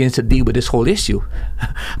Paul begins to deal with this whole issue.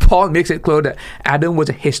 Paul makes it clear that Adam was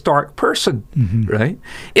a historic person, right?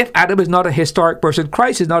 If Adam is not a historic person,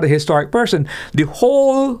 Christ is not a historic person, the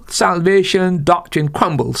whole salvation doctrine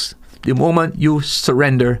crumbles. the moment you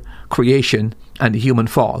surrender creation and the human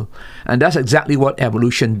fall. And that's exactly what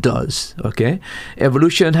evolution does, okay?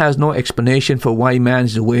 Evolution has no explanation for why man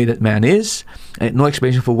is the way that man is, no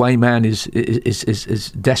explanation for why man is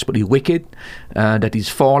desperately wicked, that he's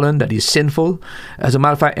fallen, that he's sinful. As a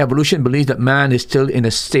matter of fact, evolution believes that man is still in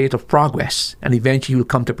a state of progress and eventually will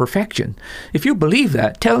come to perfection. If you believe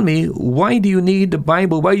that, tell me, why do you need the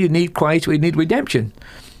Bible? Why do you need Christ? Why do you need redemption?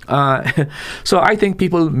 So I think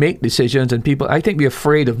people make decisions, and I think we're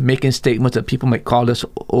afraid of making statements that people might call us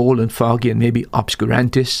old and foggy and maybe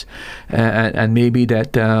obscurantists, and maybe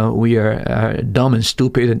that we are dumb and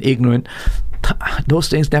stupid and ignorant. Those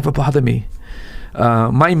things never bother me.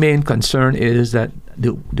 My main concern is that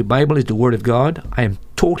the Bible is the Word of God. I am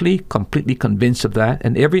totally, completely convinced of that,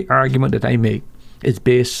 and every argument that I make is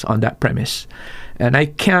based on that premise. And I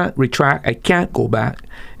can't retract, I can't go back,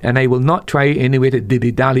 and I will not try any way to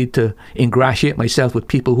dilly-dally to ingratiate myself with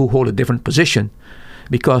people who hold a different position,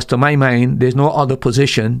 because to my mind, there's no other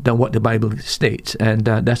position than what the Bible states, and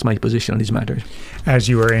that's my position on these matters. As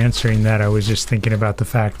you were answering that, I was just thinking about the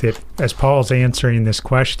fact that as Paul's answering this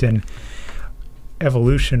question,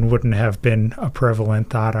 evolution wouldn't have been a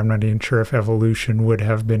prevalent thought. I'm not even sure if evolution would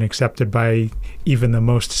have been accepted by even the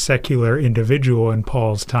most secular individual in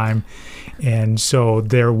Paul's time. And so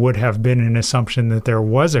there would have been an assumption that there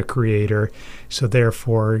was a creator, so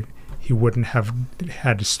therefore he wouldn't have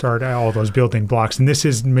had to start all those building blocks. And this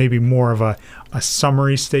is maybe more of a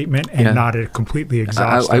summary statement and not a completely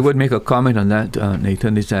exhaustive. I would make a comment on that,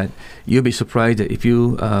 Nathan, is that you'll be surprised that if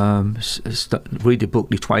you read the book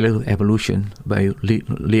The Twilight of Evolution by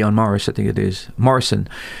Leon Morris, I think it is, Morrison,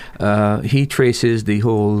 he traces the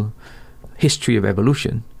whole history of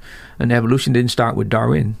evolution. And evolution didn't start with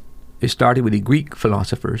Darwin. It started with the Greek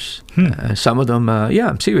philosophers. Some of them,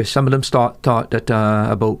 I'm serious, some of them thought that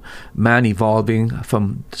about man evolving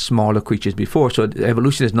from smaller creatures before. So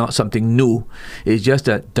evolution is not something new. It's just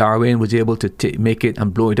that Darwin was able to make it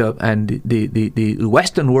and blow it up. And the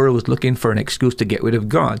Western world was looking for an excuse to get rid of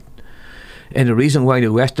God. And the reason why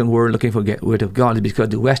the Western world looking for get rid of God is because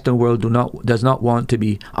the Western world does not want to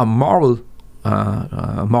be a moral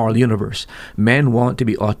universe. Men want to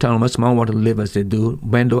be autonomous. Men want to live as they do.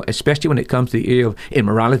 Especially when it comes to the area of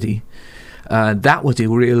immorality, that was the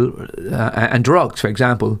real and drugs, for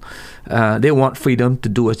example. They want freedom to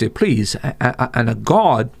do as they please, and a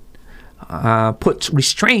God puts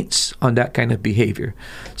restraints on that kind of behavior.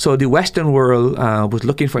 So the Western world was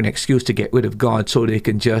looking for an excuse to get rid of God so they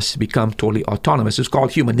can just become totally autonomous. It's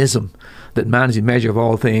called humanism, that man is the measure of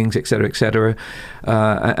all things, etc., etc.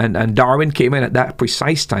 And Darwin came in at that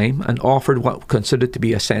precise time and offered what considered to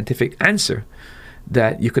be a scientific answer,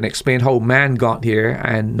 that you can explain how man got here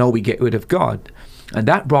and now we get rid of God. And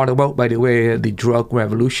that brought about, by the way, the drug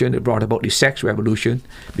revolution. It brought about the sex revolution,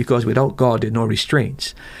 because without God, there are no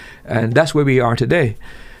restraints. And that's where we are today.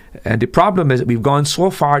 And the problem is that we've gone so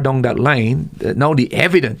far down that line that now the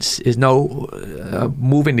evidence is now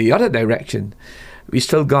moving the other direction. We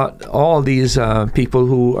still got all these people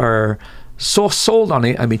who are so sold on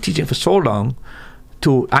it, I've been teaching for so long,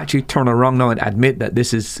 to actually turn around now and admit that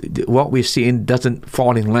this is what we're seeing doesn't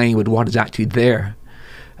fall in line with what is actually there.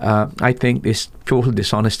 I think it's total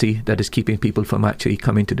dishonesty that is keeping people from actually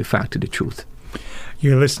coming to the fact of the truth.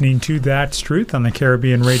 You're listening to That's Truth on the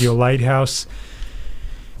Caribbean Radio Lighthouse.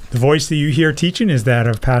 The voice that you hear teaching is that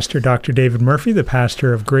of Pastor Dr. David Murphy, the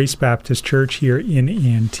pastor of Grace Baptist Church here in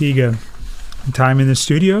Antigua. Time in the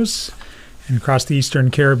studios and across the Eastern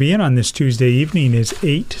Caribbean on this Tuesday evening is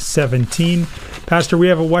 8:17. Pastor, we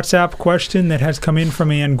have a WhatsApp question that has come in from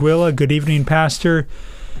Anguilla. Good evening, Pastor.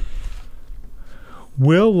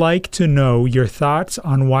 We'll like to know your thoughts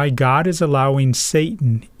on why God is allowing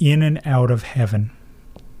Satan in and out of heaven.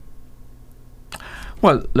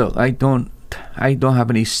 Well, look, I don't have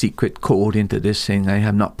any secret code into this thing. I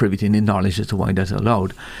am not privy to any knowledge as to why that's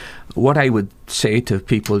allowed. What I would say to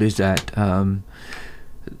people is that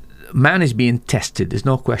man is being tested. There's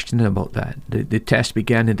no question about that. The test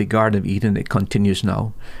began in the Garden of Eden. It continues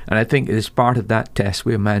now. And I think it is part of that test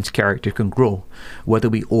where man's character can grow, whether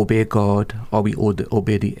we obey God or we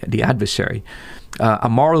obey the adversary. A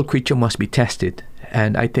moral creature must be tested.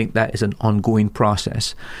 And I think that is an ongoing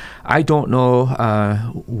process. I don't know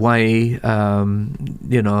why,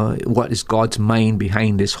 what is God's mind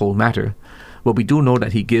behind this whole matter. But we do know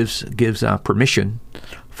that he gives permission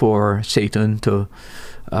for Satan to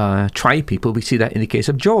try people. We see that in the case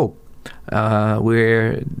of Job,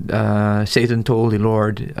 where Satan told the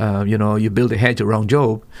Lord, you build a hedge around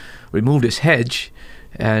Job, remove this hedge,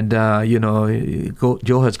 and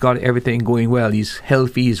Job has got everything going well. He's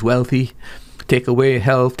healthy, he's wealthy. take away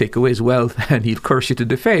health, take away his wealth, and he'll curse you to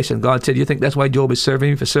the face. And God said, you think that's why Job is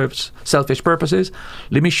serving me for selfish purposes?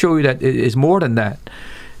 Let me show you that it is more than that.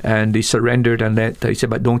 And he surrendered, and he said,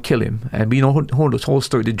 but don't kill him. And we know this whole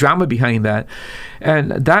story, the drama behind that.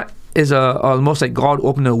 And that is almost like God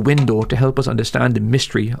opened a window to help us understand the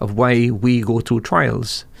mystery of why we go through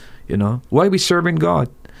trials. Why are we serving God?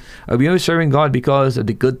 Are we only serving God because of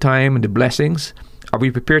the good time and the blessings? Are we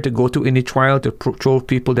prepared to go through any trial to show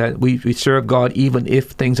people that we serve God even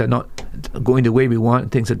if things are not going the way we want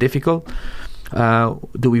and things are difficult?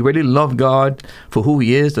 Do we really love God for who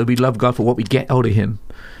He is? Do we love God for what we get out of Him?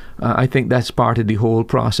 I think that's part of the whole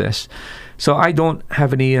process. So I don't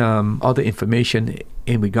have any other information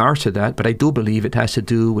in regards to that, but I do believe it has to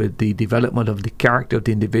do with the development of the character of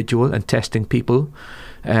the individual and testing people.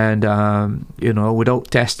 And,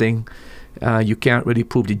 without testing, you can't really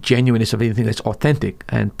prove the genuineness of anything that's authentic.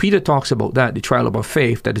 And Peter talks about that, the trial of our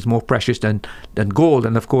faith, that is more precious than gold.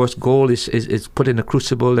 And of course, gold is put in a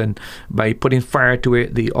crucible, and by putting fire to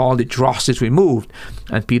it, all the dross is removed.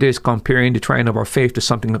 And Peter is comparing the trial of our faith to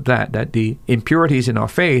something like that the impurities in our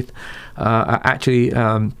faith are actually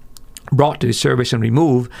brought to the surface and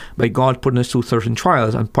removed by God putting us through certain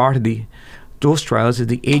trials. And part of those trials is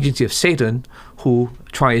the agency of Satan, who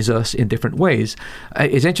tries us in different ways.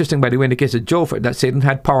 It's interesting, by the way, in the case of Job, that Satan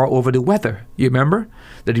had power over the weather. You remember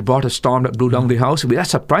that he brought a storm that blew down the house? That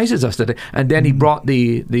surprises us. And then he brought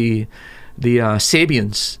the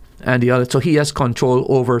Sabians and the other. So he has control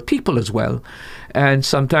over people as well. And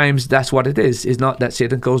sometimes that's what it is. It's not that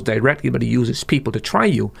Satan goes directly, but he uses people to try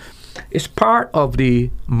you. It's part of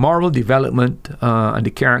the moral development and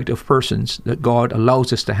the character of persons that God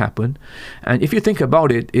allows us to happen. And if you think about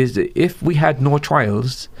it, is that if we had no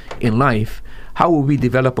trials in life, how will we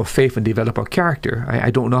develop our faith and develop our character?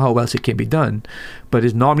 I don't know how else it can be done. But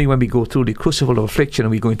it's normally when we go through the crucible of affliction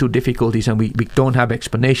and we're going through difficulties and we don't have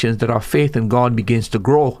explanations, that our faith in God begins to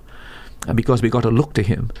grow, because we got to look to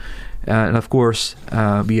Him. And of course,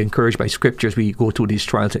 be encouraged by scriptures. We go through these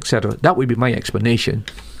trials, etc. That would be my explanation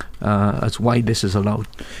as why this is allowed.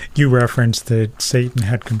 You referenced that Satan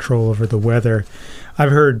had control over the weather.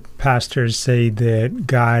 I've heard pastors say that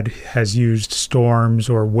God has used storms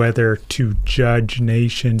or weather to judge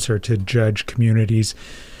nations or to judge communities.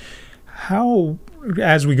 How,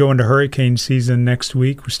 as we go into hurricane season next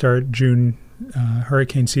week, we start June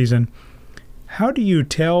hurricane season, how do you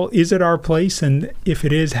tell, is it our place? And if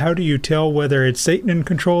it is, how do you tell whether it's Satan in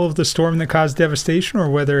control of the storm that caused devastation or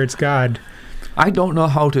whether it's God? I don't know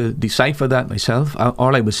how to decipher that myself.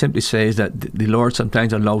 All I would simply say is that the Lord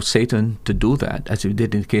sometimes allows Satan to do that, as He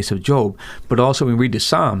did in the case of Job. But also when we read the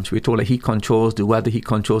Psalms, we're told that He controls the weather, He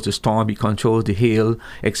controls the storm, He controls the hail,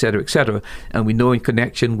 etc., etc. And we know in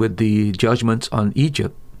connection with the judgments on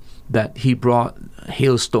Egypt that He brought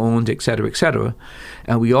hailstones, etc., etc.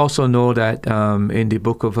 And we also know that in the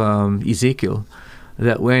book of Ezekiel,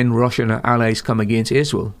 that when Russia and her allies come against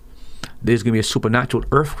Israel, there's going to be a supernatural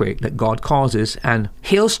earthquake that God causes and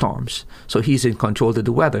hailstorms. So He's in control of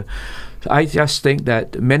the weather. So I just think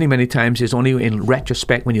that many, many times it's only in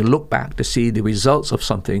retrospect, when you look back to see the results of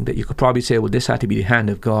something, that you could probably say, well, this had to be the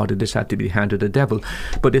hand of God, or this had to be the hand of the devil.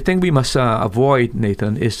 But the thing we must avoid,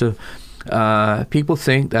 Nathan, is to people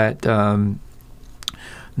think that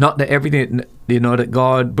not that everything, that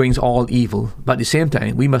God brings all evil, but at the same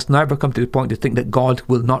time, we must never come to the point to think that God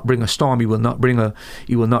will not bring a storm, He will not bring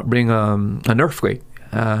an earthquake,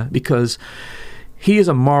 because He is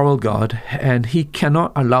a moral God, and He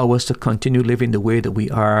cannot allow us to continue living the way that we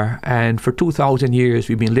are. And for 2,000 years,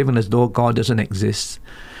 we've been living as though God doesn't exist.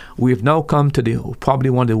 We've now come to probably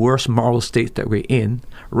one of the worst moral states that we're in.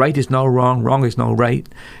 Right is now wrong, wrong is now right.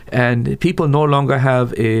 And people no longer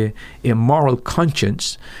have a moral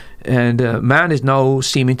conscience. And man is now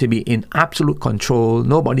seeming to be in absolute control.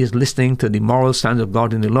 Nobody is listening to the moral standards of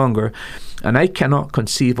God any longer. And I cannot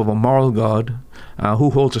conceive of a moral God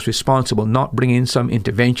who holds us responsible, not bringing some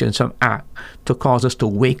intervention, some act to cause us to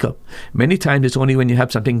wake up. Many times it's only when you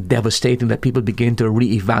have something devastating that people begin to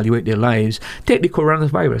reevaluate their lives. Take the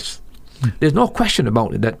coronavirus. There's no question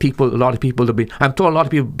about it that a lot of people have been, I'm told a lot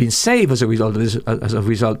of people have been saved as a result of this. As a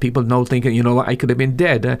result, people now thinking, I could have been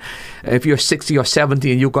dead. If you're 60 or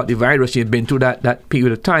 70 and you've got the virus, you've been through that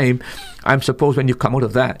period of time, I'm supposed when you come out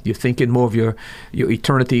of that, you're thinking more of your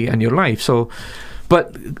eternity and your life. So,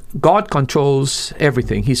 but God controls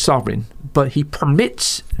everything. He's sovereign. But He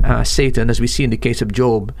permits Satan, as we see in the case of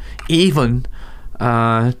Job, even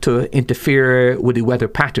to interfere with the weather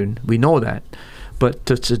pattern. We know that. But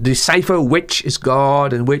to decipher which is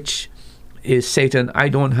God and which is Satan, I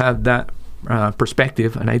don't have that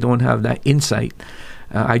perspective, and I don't have that insight.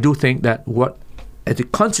 I do think that what the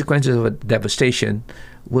consequences of a devastation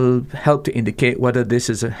will help to indicate whether this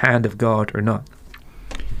is a hand of God or not.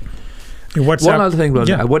 One other thing,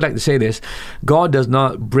 brother, I would like to say this. God does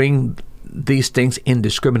not bring these things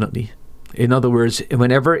indiscriminately. In other words,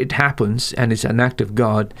 whenever it happens and it's an act of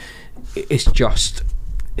God, it's just.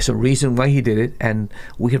 It's a reason why he did it, and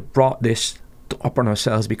we have brought this upon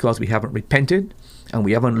ourselves because we haven't repented and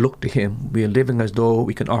we haven't looked to him. We are living as though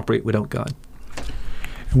we can operate without God.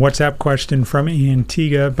 WhatsApp question from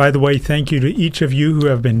Antigua. By the way, thank you to each of you who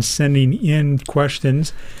have been sending in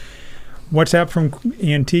questions. WhatsApp from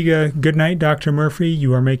Antigua. Good night, Dr. Murphy.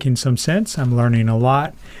 You are making some sense. I'm learning a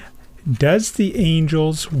lot. Does the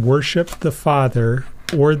angels worship the Father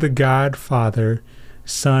or the God Father,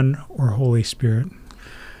 Son, or Holy Spirit?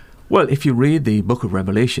 Well, if you read the book of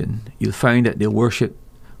Revelation, you'll find that they worship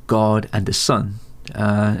God and the Son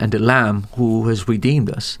and the Lamb who has redeemed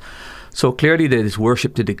us. So clearly there is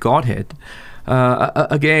worship to the Godhead.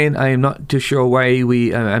 Again, I am not too sure why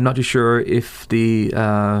I'm not too sure if the,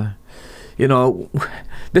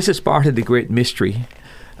 this is part of the great mystery.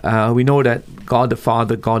 We know that God the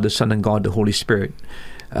Father, God the Son, and God the Holy Spirit.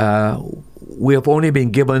 We have only been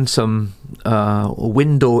given some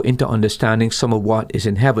window into understanding some of what is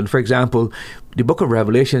in heaven. For example, the book of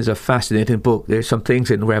Revelation is a fascinating book. There's some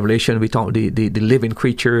things in Revelation. We talk the living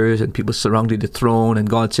creatures and people surrounding the throne, and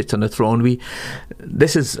God sits on the throne.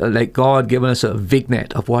 This is like God giving us a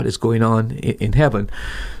vignette of what is going on in heaven.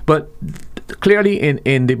 But clearly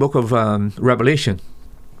in the book of Revelation,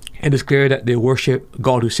 it is clear that they worship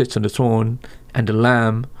God who sits on the throne and the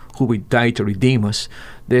Lamb who would die to redeem us.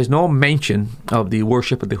 There's no mention of the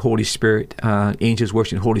worship of the Holy Spirit, angels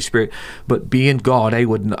worshiping the Holy Spirit. But being God, I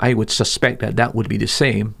would suspect that would be the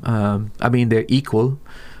same. They're equal.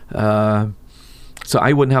 So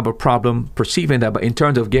I wouldn't have a problem perceiving that. But in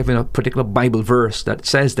terms of giving a particular Bible verse that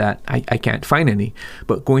says that, I can't find any.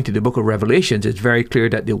 But going to the book of Revelations, it's very clear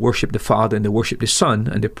that they worship the Father and they worship the Son,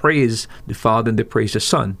 and they praise the Father and they praise the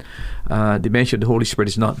Son. The mention of the Holy Spirit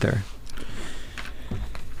is not there.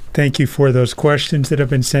 Thank you for those questions that have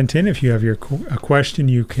been sent in. If you have a question,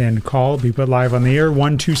 you can call, be put live on the air,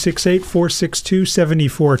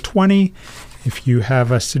 1-268-462-7420. If you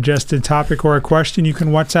have a suggested topic or a question, you can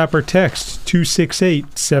WhatsApp or text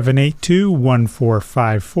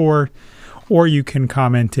 268-782-1454, or you can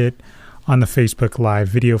comment it on the Facebook Live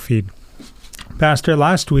video feed. Pastor,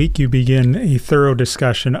 last week you began a thorough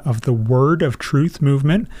discussion of the Word of Truth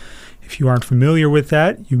movement. If you aren't familiar with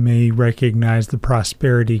that, you may recognize the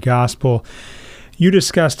prosperity gospel. You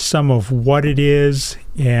discussed some of what it is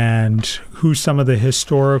and who some of the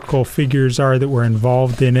historical figures are that were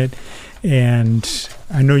involved in it. And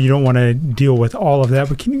I know you don't want to deal with all of that,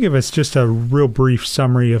 but can you give us just a real brief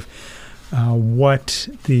summary of what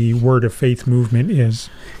the Word of Faith movement is?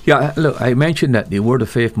 Yeah, look, I mentioned that the Word of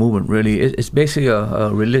Faith movement really is basically a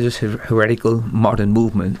religious heretical modern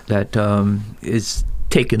movement that is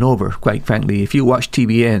taken over, quite frankly. If you watch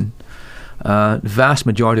TBN, the vast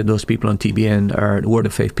majority of those people on TBN are the Word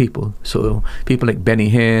of Faith people. So people like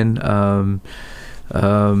Benny Hinn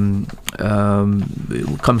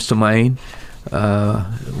comes to mind.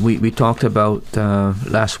 We talked about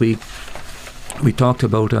last week. We talked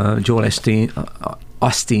about Joel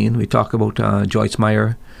Osteen. We talked about Joyce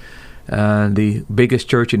Meyer, the biggest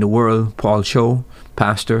church in the world, Paul Cho,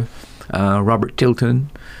 pastor, Robert Tilton,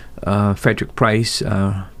 Frederick Price.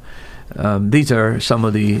 These are some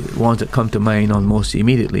of the ones that come to mind almost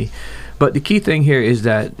immediately. But the key thing here is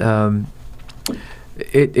that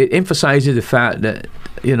it emphasizes the fact that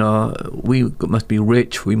we must be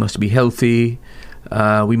rich, we must be healthy,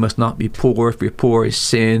 we must not be poor. If we're poor, it's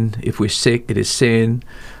sin. If we're sick, it is sin.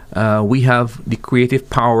 We have the creative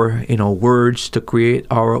power in our words to create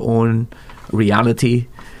our own reality,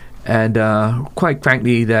 and quite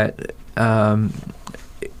frankly, that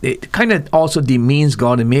it kind of also demeans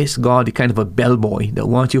God and makes God the kind of a bellboy that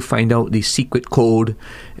once you find out the secret code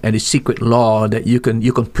and the secret law that you can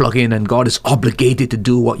plug in, and God is obligated to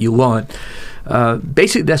do what you want.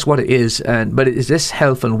 Basically, that's what it is. But it is this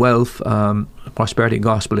health and wealth prosperity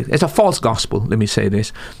gospel. It's a false gospel, let me say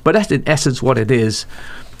this. But that's in essence what it is.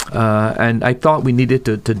 And I thought we needed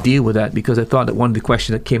to deal with that, because I thought that one of the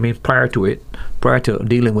questions that came in prior to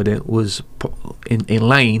dealing with it, was in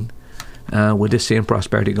line with this same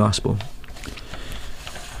prosperity gospel.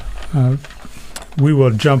 We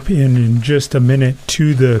will jump in just a minute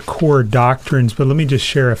to the core doctrines, but let me just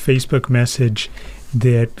share a Facebook message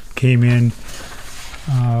that came in.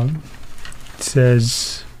 It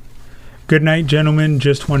says, Good night, gentlemen.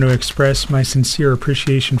 Just want to express my sincere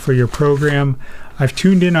appreciation for your program. I've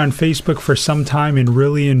tuned in on Facebook for some time and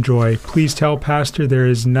really enjoy. Please tell Pastor there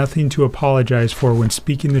is nothing to apologize for when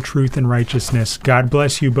speaking the truth in righteousness. God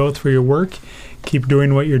bless you both for your work. Keep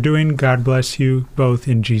doing what you're doing. God bless you both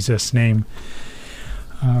in Jesus' name.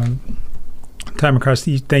 Time across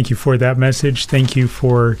thank you for that message. Thank you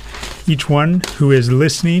for each one who is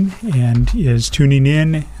listening and is tuning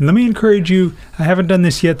in. And let me encourage you, I haven't done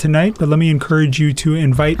this yet tonight, but let me encourage you to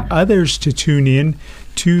invite others to tune in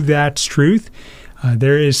to That's Truth.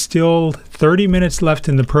 There is still 30 minutes left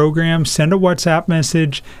in the program. Send a WhatsApp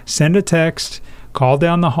message, send a text, call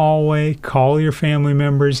down the hallway, call your family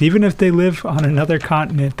members. Even if they live on another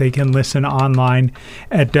continent, they can listen online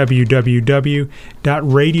at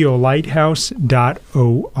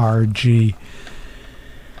www.radiolighthouse.org.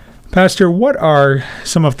 Pastor, what are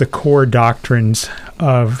some of the core doctrines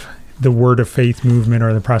of the Word of Faith movement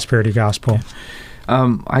or the Prosperity Gospel?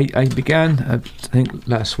 I began, I think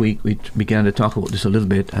last week, we began to talk about this a little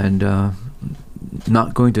bit, and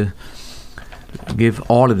not going to give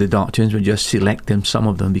all of the doctrines, but just select them, some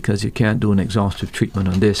of them, because you can't do an exhaustive treatment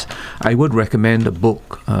on this. I would recommend a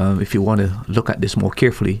book if you want to look at this more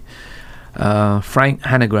carefully. Frank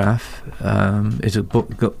Hanegraaff is a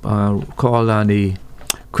book called The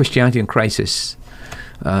Christianity in Crisis.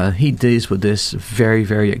 He deals with this very,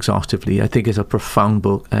 very exhaustively. I think it's a profound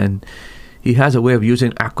book, and he has a way of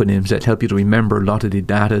using acronyms that help you to remember a lot of the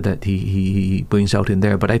data that he brings out in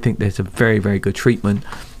there. But I think that's a very, very good treatment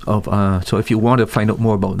of. So if you want to find out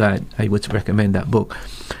more about that, I would recommend that book.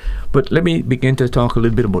 But let me begin to talk a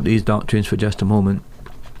little bit about these doctrines for just a moment.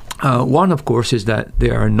 One, of course, is that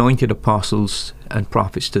there are anointed apostles and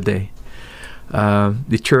prophets today.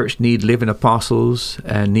 The church need living apostles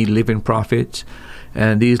and need living prophets.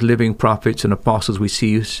 And these living prophets and apostles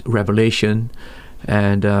receive revelation.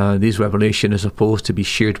 And these revelations are supposed to be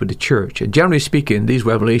shared with the church. And generally speaking, these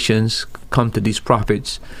revelations come to these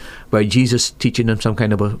prophets by Jesus teaching them some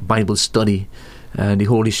kind of a Bible study and the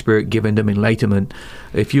Holy Spirit giving them enlightenment.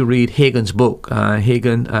 If you read Hagin's book,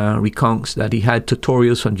 Hagin recounts that he had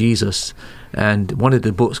tutorials from Jesus. And one of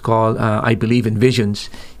the books called I Believe in Visions,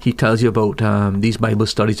 he tells you about these Bible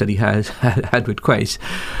studies that he had with Christ.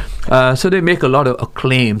 So they make a lot of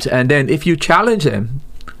claims. And then if you challenge them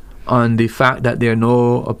on the fact that there are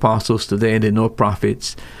no apostles today and there are no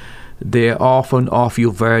prophets, they often offer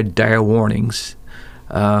you very dire warnings.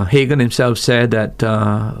 Hagin himself said that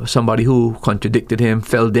somebody who contradicted him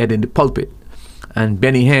fell dead in the pulpit. And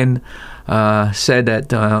Benny Hinn said that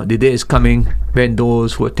the day is coming when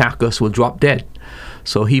those who attack us will drop dead.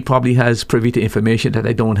 So he probably has privy to information that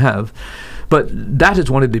I don't have. But that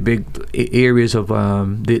is one of the big areas of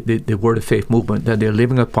the Word of Faith movement, that they're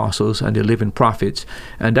living apostles and they're living prophets.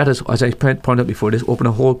 And that is, as I pointed out before, this open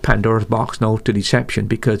a whole Pandora's box now to deception,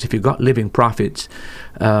 because if you've got living prophets,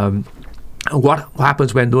 what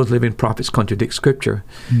happens when those living prophets contradict Scripture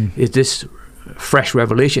is this fresh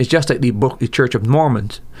revelation. It's just like the Church of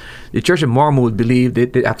Mormons. The Church of Mormon would believe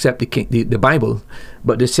that they accept the Bible,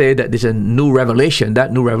 but they say that there's a new revelation.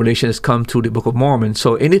 That new revelation has come through the Book of Mormon.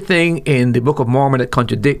 So anything in the Book of Mormon that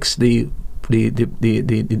contradicts the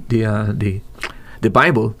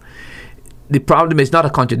Bible, the problem is not a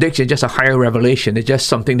contradiction, it's just a higher revelation. It's just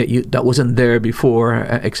something that wasn't there before,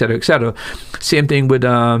 etc., etc. Same thing with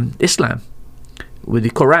Islam, with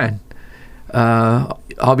the Quran.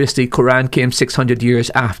 Obviously, Quran came 600 years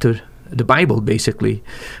after the Bible, basically,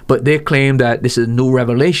 but they claim that this is a new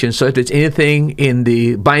revelation. So if there's anything in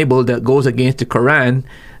the Bible that goes against the Quran,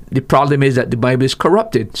 the problem is that the Bible is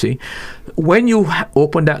corrupted. See, when you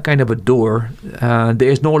open that kind of a door, there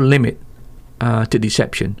is no limit to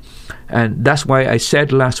deception. And that's why I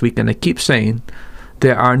said last week, and I keep saying,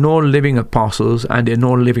 there are no living apostles and there are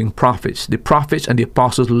no living prophets. The prophets and the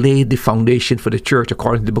apostles laid the foundation for the church,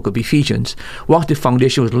 according to the book of Ephesians. Once the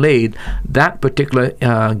foundation was laid, that particular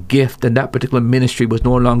gift and that particular ministry was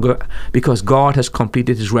no longer, because God has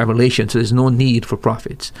completed His revelation, so there's no need for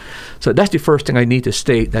prophets. So that's the first thing I need to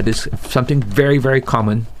state, that is something very, very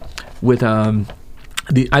common with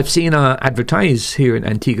I've seen advertised here in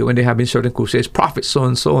Antigua when they have been certain crusades, prophet so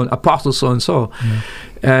and so and apostle so and so.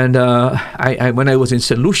 And I when I was in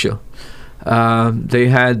St. Lucia, they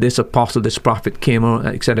had this apostle, this prophet came on,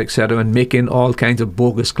 etc., and making all kinds of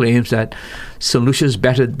bogus claims that St. Lucia's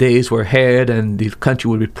better days were ahead and the country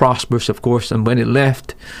would be prosperous, of course. And when it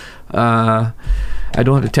left, I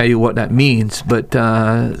don't have to tell you what that means, but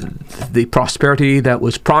the prosperity that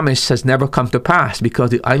was promised has never come to pass,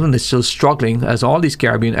 because the island is still struggling, as all these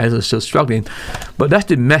Caribbean islands are still struggling. But that's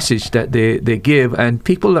the message that they give, and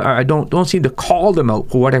people don't seem to call them out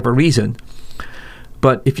for whatever reason.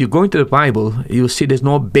 But if you go into the Bible, you'll see there's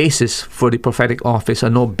no basis for the prophetic office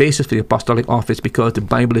and no basis for the apostolic office, because the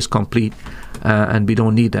Bible is complete, and we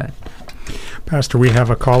don't need that. Pastor, we have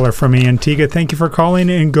a caller from Antigua. Thank you for calling,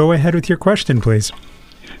 and go ahead with your question, please.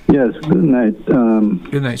 Yes, good night.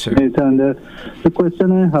 Good night, sir. Nathan, the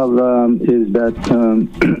question I have is that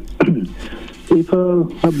if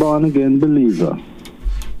a born-again believer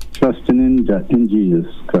trusting in Jesus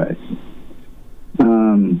Christ,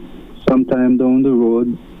 sometime down the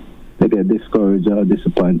road they get discouraged or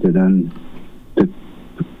disappointed and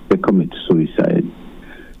they commit suicide,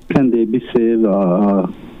 can they be saved, or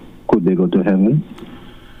could they go to heaven?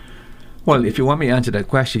 Well, if you want me to answer that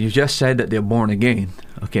question, you just said that they're born again.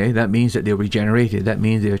 Okay, that means that they're regenerated. That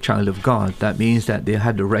means they're a child of God. That means that they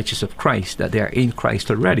have the righteousness of Christ, that they are in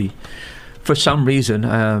Christ already. For some reason,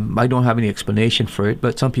 I don't have any explanation for it,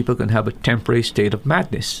 but some people can have a temporary state of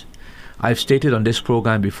madness. I've stated on this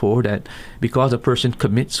program before that because a person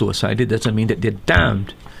commits suicide, it doesn't mean that they're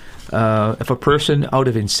damned. If a person out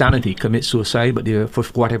of insanity commits suicide, but they're, for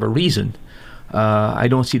whatever reason, I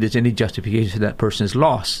don't see there's any justification for that person's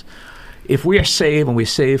loss. If we are saved and we're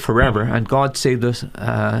saved forever, and God saved us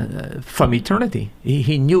from eternity,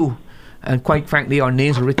 He knew, and quite frankly, our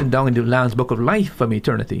names are written down in the Lamb's Book of Life from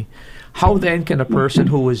eternity. How then can a person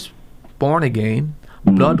who is born again,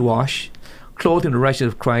 blood-washed, clothed in the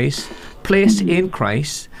righteousness of Christ, placed in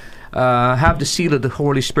Christ, have the seal of the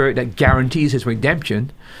Holy Spirit that guarantees his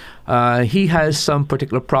redemption, he has some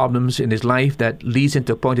particular problems in his life that leads him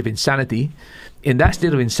to a point of insanity. In that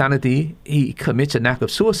state of insanity, he commits an act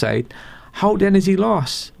of suicide. How then is he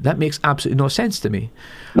lost? That makes absolutely no sense to me.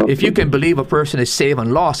 If you can believe a person is saved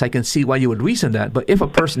and lost, I can see why you would reason that. But if a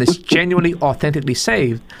person is genuinely, authentically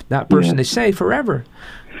saved, that person is saved forever.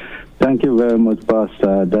 Thank you very much,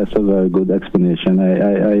 Pastor. That's a very good explanation.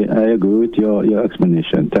 I agree with your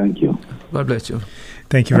explanation. Thank you. God bless you.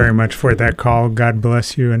 Thank you very much for that call. God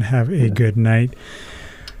bless you, and have a good night.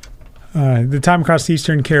 The time across the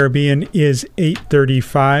Eastern Caribbean is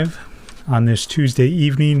 8:35 on this Tuesday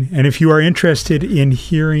evening. And if you are interested in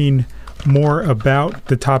hearing more about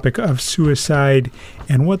the topic of suicide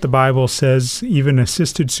and what the Bible says, even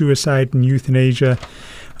assisted suicide and euthanasia,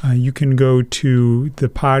 you can go to the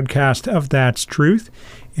podcast of That's Truth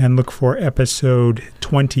and look for episode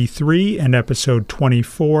 23 and episode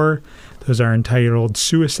 24. Those are entitled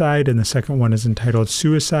Suicide, and the second one is entitled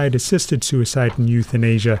Suicide, Assisted Suicide, and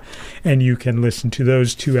Euthanasia. And you can listen to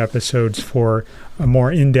those two episodes for a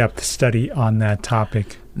more in-depth study on that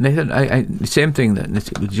topic. Nathan, the same thing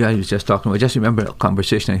that Jai was just talking about. I just remember a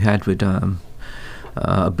conversation I had with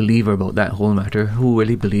a believer about that whole matter, who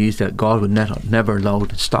really believes that God would never allow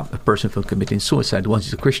to stop a person from committing suicide once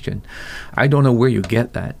he's a Christian. I don't know where you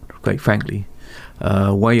get that, quite frankly,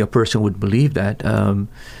 why a person would believe that.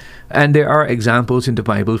 And there are examples in the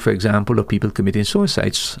Bible, for example, of people committing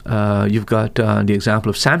suicides. You've got the example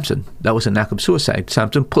of Samson. That was an act of suicide.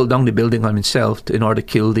 Samson pulled down the building on himself in order to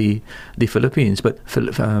kill the Philistines.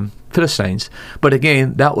 But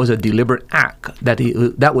again, that was a deliberate act.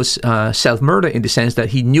 That was self-murder in the sense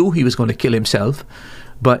that he knew he was going to kill himself,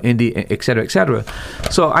 but in the et cetera, et cetera.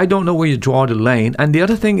 So I don't know where you draw the line. And the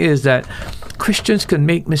other thing is that Christians can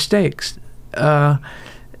make mistakes.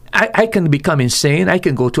 I can become insane. I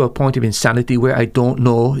can go to a point of insanity where I don't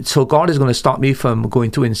know. So God is going to stop me from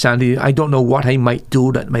going to insanity. I don't know what I might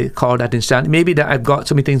do that might call that insanity. Maybe that I've got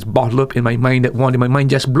so many things bottled up in my mind that one in my mind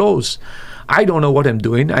just blows. I don't know what I'm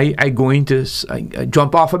doing. I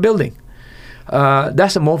jump off a building.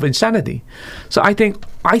 That's a more of insanity. So I think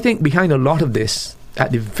behind a lot of this,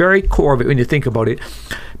 at the very core of it, when you think about it,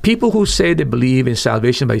 people who say they believe in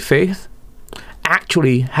salvation by faith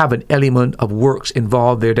actually have an element of works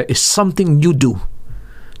involved there. That is something you do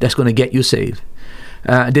that's going to get you saved.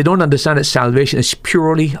 They don't understand that salvation is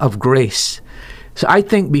purely of grace. So I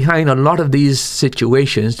think behind a lot of these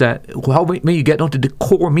situations, that when you get down to the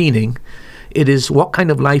core meaning, it is what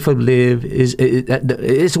kind of life I live.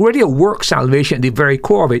 It's really a work salvation at the very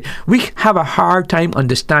core of it. We have a hard time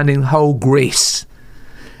understanding how God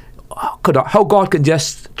can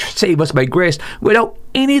just save us by grace without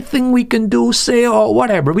anything we can do, say, or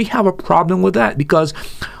whatever. We have a problem with that because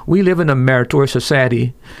we live in a meritorious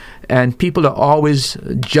society, and people are always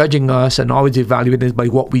judging us and always evaluating us by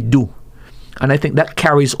what we do. And I think that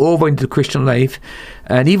carries over into the Christian life.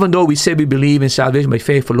 And even though we say we believe in salvation by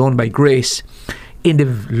faith alone, by grace,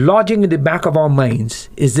 lodging in the back of our minds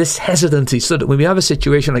is this hesitancy, so that when we have a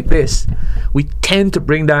situation like this, we tend to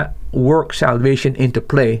bring that work salvation into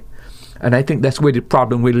play. And I think that's where the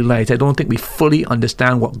problem really lies. I don't think we fully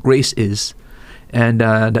understand what grace is and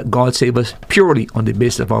that God save us purely on the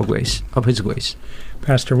basis of our grace, of His grace.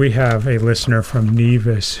 Pastor, we have a listener from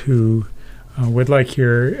Nevis who would like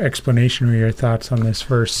your explanation or your thoughts on this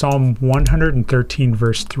verse. Psalm 113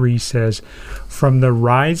 verse 3 says, "From the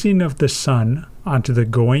rising of the sun unto the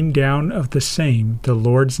going down of the same, the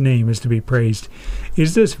Lord's name is to be praised."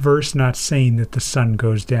 Is this verse not saying that the sun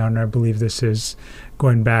goes down? I believe this is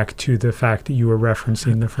going back to the fact that you were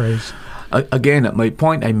referencing the phrase. Again, my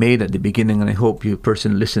point I made at the beginning, and I hope you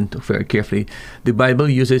person listened very carefully, the Bible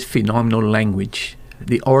uses phenomenal language,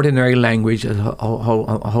 the ordinary language,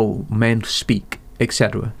 how men speak,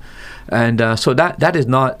 etc. And so that is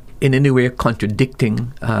not in any way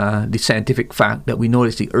contradicting the scientific fact that we know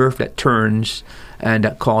it's the earth that turns and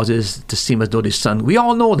that causes to seem as though the sun. We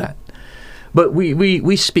all know that. But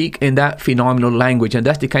we speak in that phenomenal language, and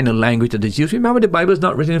that's the kind of language that is used. Remember, the Bible is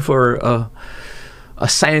not written for a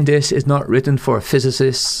scientist, it's not written for a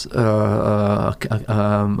physicist, a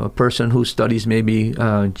person who studies maybe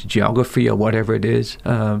geography or whatever it is.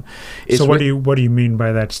 So what do you mean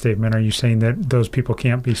by that statement? Are you saying that those people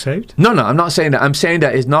can't be saved? No, I'm not saying that. I'm saying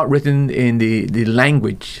that it's not written in the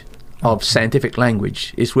language of scientific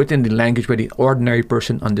language. It's written in the language where the ordinary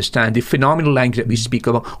person understands. The phenomenal language that we speak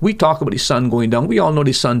about. We talk about the sun going down. We all know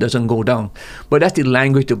the sun doesn't go down. But that's the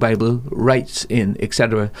language the Bible writes in,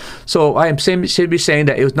 etc. So I am simply saying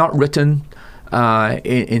that it was not written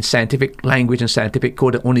in scientific language and scientific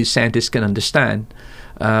code that only scientists can understand.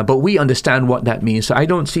 But we understand what that means. So I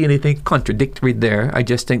don't see anything contradictory there. I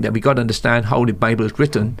just think that we got to understand how the Bible is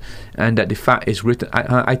written, and that the fact is written.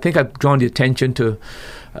 I think I've drawn the attention to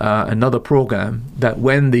another program that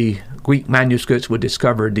when the Greek manuscripts were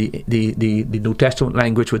discovered, the New Testament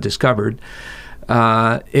language was discovered,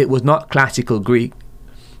 it was not classical Greek.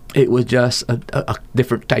 It was just a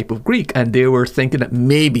different type of Greek, and they were thinking that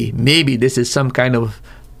maybe this is some kind of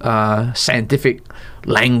scientific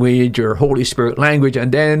language or Holy Spirit language.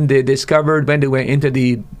 And then they discovered, when they went into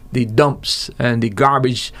the dumps and the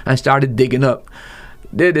garbage and started digging up,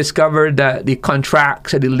 they discovered that the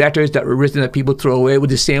contracts and the letters that were written that people throw away were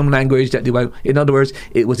the same language that the Bible. In other words,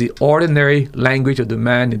 it was the ordinary language of the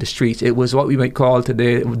man in the streets. It was what we might call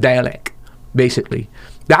today dialect, basically.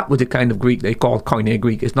 That was the kind of Greek they call Koine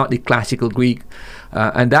Greek. It's not the classical Greek,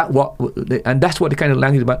 and that's what the kind of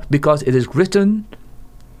language is about, because it is written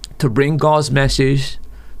to bring God's message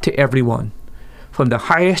to everyone, from the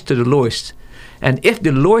highest to the lowest. And if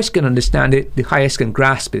the lowest can understand it, the highest can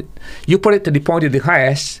grasp it. You put it to the point of the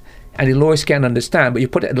highest, and the lowest can understand, but you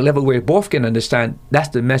put it at the level where both can understand. That's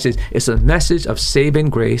the message. It's a message of saving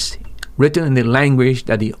grace, written in the language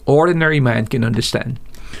that the ordinary man can understand.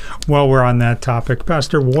 While we're on that topic,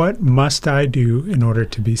 Pastor, what must I do in order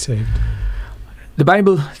to be saved? The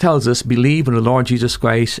Bible tells us, believe in the Lord Jesus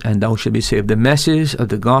Christ and thou shalt be saved. The message of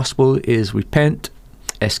the gospel is repent,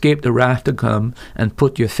 escape the wrath to come, and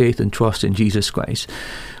put your faith and trust in Jesus Christ.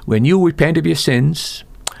 When you repent of your sins,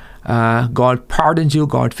 God pardons you,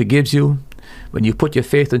 God forgives you. When you put your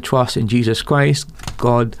faith and trust in Jesus Christ,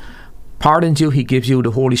 God pardons you, He gives you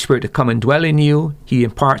the Holy Spirit to come and dwell in you. He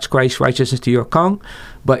imparts Christ's righteousness to your account,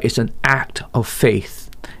 but it's an act of faith.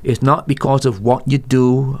 It's not because of what you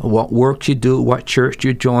do, what works you do, what church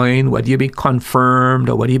you join, whether you've been confirmed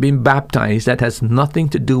or whether you've been baptized. That has nothing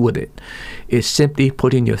to do with it. It's simply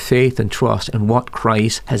putting your faith and trust in what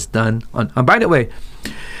Christ has done. And by the way,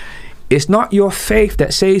 it's not your faith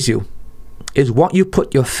that saves you. It's what you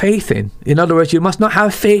put your faith in. In other words, you must not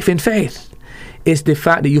have faith in faith. It's the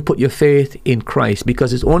fact that you put your faith in Christ,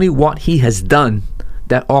 because it's only what He has done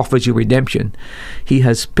that offers you redemption. He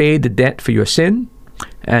has paid the debt for your sin,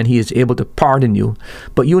 and He is able to pardon you.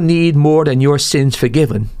 But you need more than your sins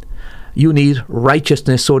forgiven. You need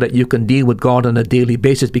righteousness so that you can deal with God on a daily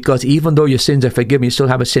basis, because even though your sins are forgiven, you still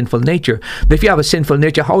have a sinful nature. But if you have a sinful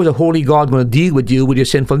nature, how is a holy God going to deal with you with your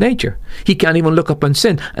sinful nature? He can't even look upon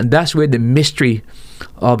sin. And that's where the mystery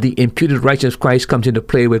of the imputed righteousness of Christ comes into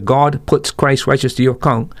play, where God puts Christ's righteousness to your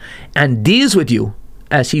account and deals with you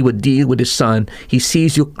as He would deal with His Son. He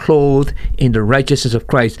sees you clothed in the righteousness of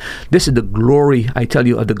Christ. This is the glory, I tell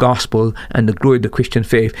you, of the gospel and the glory of the Christian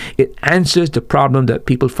faith. It answers the problem that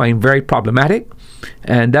people find very problematic,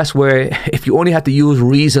 and that's where, if you only have to use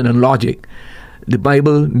reason and logic, the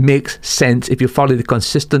Bible makes sense if you follow the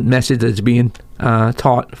consistent message that's being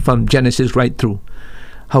taught from Genesis right through,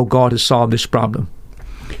 how God has solved this problem.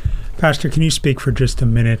 Pastor, can you speak for just a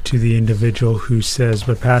minute to the individual who says,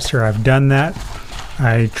 but Pastor, I've done that.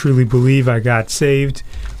 I truly believe I got saved,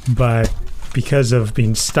 but because of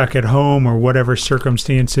being stuck at home or whatever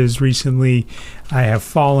circumstances recently, I have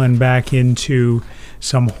fallen back into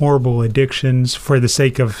some horrible addictions. For the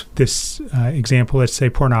sake of this example, let's say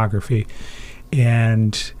pornography.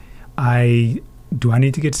 and do I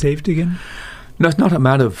need to get saved again? No, it's not a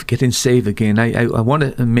matter of getting saved again. I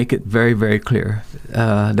want to make it very, very clear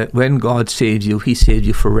that when God saves you, He saves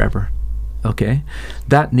you forever. Okay?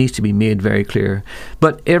 That needs to be made very clear.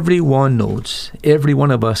 But everyone knows, every one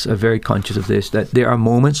of us are very conscious of this, that there are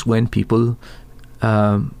moments when people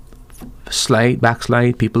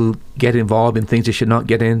backslide, people get involved in things they should not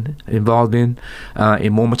get involved in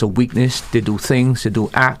moments of weakness. They do things, they do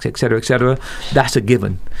acts, etc., etc. That's a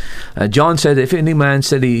given. John said, if any man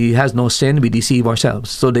said he has no sin, we deceive ourselves.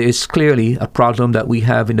 So there is clearly a problem that we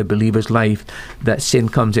have in the believer's life, that sin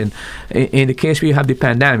comes in. In the case where you have the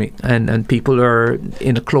pandemic and people are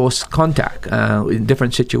in a close contact in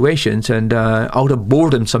different situations, and out of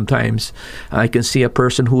boredom sometimes, I can see a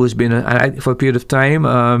person who has been for a period of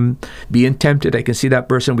time being tempted. I can see that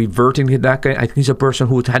person reverting to that guy. I think he's a person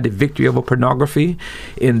who's had the victory over pornography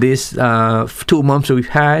in this 2 months that we've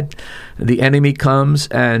had. The enemy comes,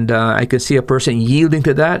 and I can see a person yielding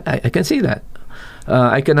to that. I can see that.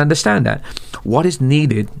 I can understand that. What is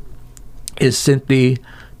needed is simply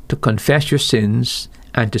to confess your sins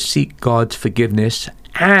and to seek God's forgiveness,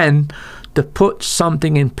 and to put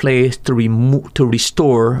something in place to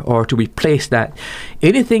restore or to replace that.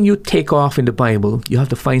 Anything you take off in the Bible, you have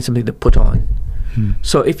to find something to put on.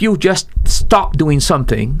 So if you just stop doing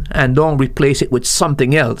something and don't replace it with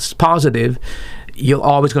something else positive, you're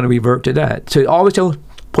always going to revert to that. So you always have to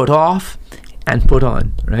put off and put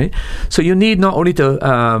on, right? So you need not only to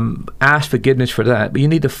ask forgiveness for that, but you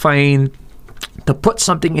need to put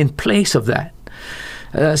something in place of that.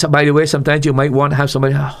 So by the way, sometimes you might want to have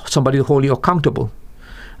somebody to hold you accountable.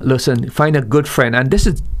 Listen, find a good friend. And this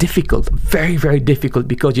is difficult, very, very difficult,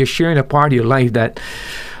 because you're sharing a part of your life that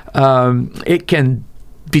it can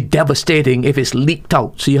be devastating if it's leaked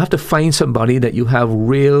out. So you have to find somebody that you have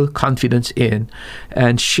real confidence in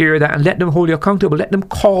and share that, and let them hold you accountable. Let them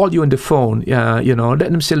call you on the phone. Let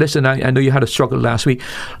them say, listen, I know you had a struggle last week.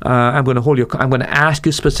 I'm going to ask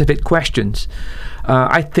you specific questions.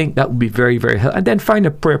 I think that would be very, very helpful. And then find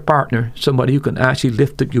a prayer partner, somebody who can actually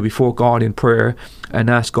lift up you before God in prayer and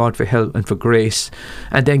ask God for help and for grace.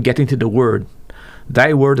 And then get into the Word.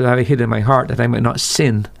 Thy word that I have hid in my heart, that I might not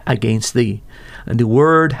sin against thee. And the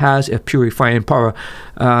Word has a purifying power.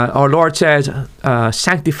 Our Lord says,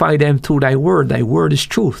 sanctify them through thy Word. Thy Word is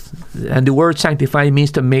truth. And the word sanctify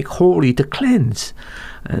means to make holy, to cleanse.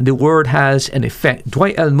 And the Word has an effect.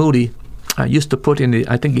 Dwight L. Moody used to put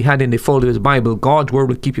I think he had in the folder of his Bible, God's Word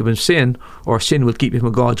will keep you from sin, or sin will keep you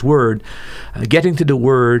from God's Word. Getting to the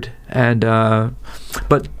Word,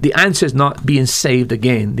 but the answer is not being saved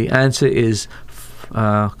again. The answer is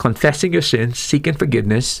confessing your sins, seeking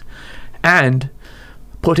forgiveness, and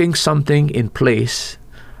putting something in place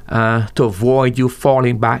to avoid you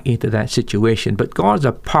falling back into that situation. But God's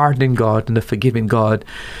a pardoning God and a forgiving God.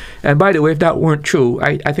 And by the way, if that weren't true,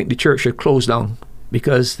 I think the church should close down,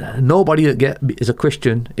 because nobody that is a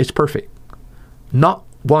Christian is perfect. Not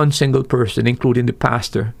one single person, including the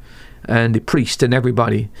pastor and the priest and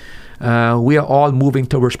everybody. We are all moving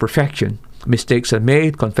towards perfection. Mistakes are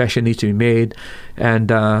made, confession needs to be made, and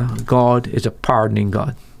God is a pardoning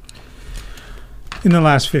God. In the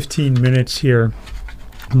last 15 minutes here,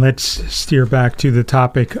 let's steer back to the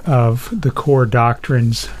topic of the core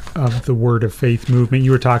doctrines of the Word of Faith movement.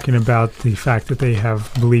 You were talking about the fact that they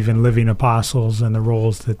believe in living apostles and the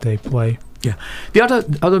roles that they play. Yeah. The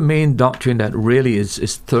other main doctrine that really is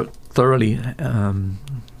thoroughly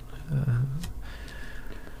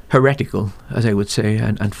heretical, as I would say,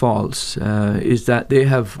 and false, is that they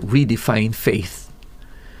have redefined faith.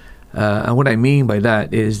 And what I mean by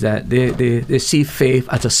that is that they see faith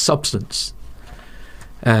as a substance.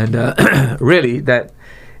 And really, that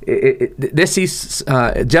they see,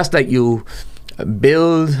 just like you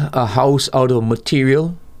build a house out of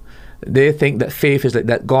material, they think that faith is like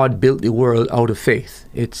that God built the world out of faith.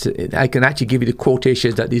 I can actually give you the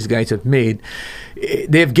quotations that these guys have made.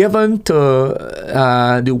 They've given to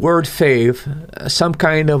the word faith some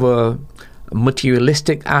kind of a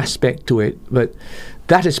materialistic aspect to it, but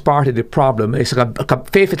that is part of the problem. It's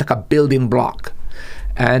like faith is like a building block.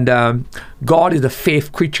 And God is a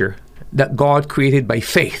faith creature that God created by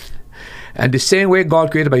faith. And the same way God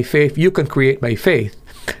created by faith, you can create by faith.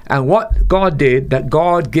 And what God did, that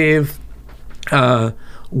God gave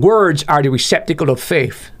words are the receptacle of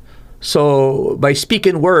faith. So by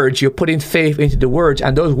speaking words, you're putting faith into the words,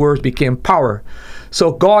 and those words became power.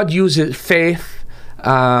 So God uses faith.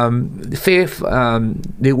 The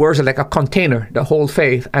words are like a container that hold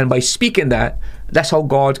faith, and by speaking that's how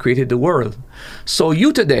God created the world. So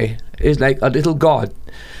you today is like a little God.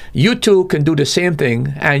 You too can do the same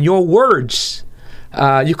thing, and your words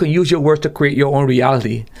You can use your words to create your own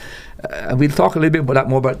reality. We'll talk a little bit about that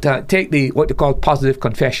more, but take what they call positive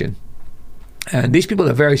confession. And these people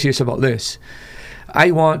are very serious about this.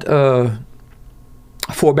 I want a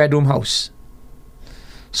 4-bedroom house.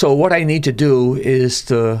 So what I need to do is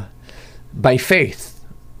to, by faith,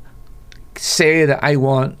 say that I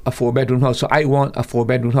want a 4-bedroom house. So I want a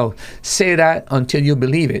 4-bedroom house. Say that until you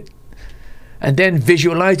believe it. And then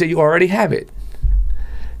visualize that you already have it.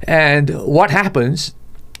 And what happens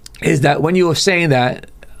is that when you are saying that,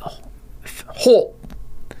 hope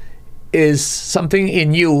is something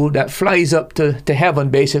in you that flies up to heaven,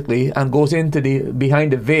 basically, and goes into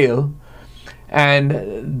behind the veil.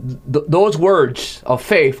 And those words of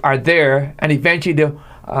faith are there, and eventually they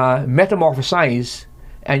metamorphosize,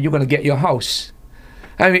 and you're going to get your house.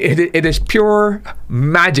 I mean, it is pure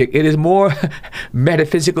magic. It is more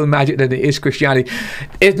metaphysical magic than it is Christianity.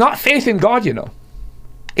 It's not faith in God,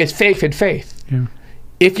 It's faith in faith. Yeah.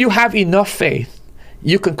 If you have enough faith,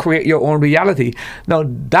 you can create your own reality. Now,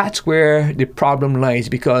 that's where the problem lies,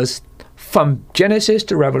 because from Genesis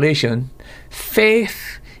to Revelation,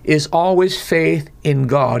 faith is always faith in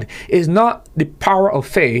God. It's not the power of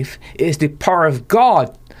faith, it's the power of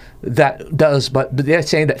God that does, but they're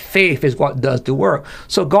saying that faith is what does the work.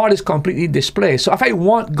 So God is completely displaced. So if I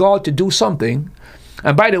want God to do something,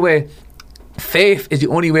 and by the way, faith is the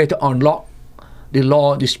only way to unlock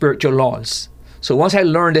the spiritual laws. So once I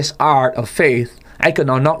learn this art of faith, I can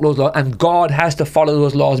unlock those laws, and God has to follow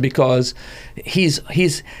those laws because he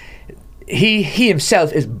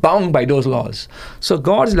himself is bound by those laws. So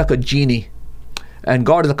God is like a genie, and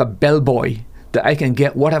God is like a bellboy that I can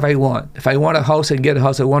get whatever I want. If I want a house, I can get a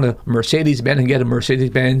house. I want a Mercedes-Benz, I can get a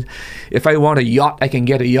Mercedes-Benz. If I want a yacht, I can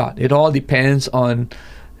get a yacht. It all depends on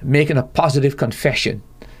making a positive confession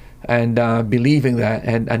and believing that,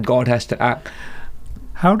 and God has to act.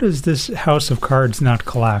 How does this house of cards not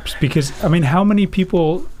collapse? Because, I mean, how many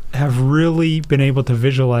people have really been able to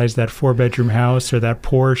visualize that 4-bedroom house or that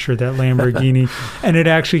Porsche or that Lamborghini, and it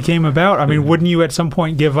actually came about? I mean, wouldn't you at some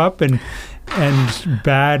point give up and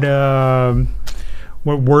bad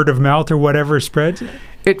word of mouth or whatever spreads?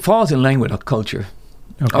 It falls in line with our culture.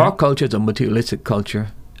 Okay. Our culture is a materialistic culture.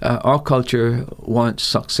 Our culture wants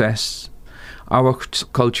success. Our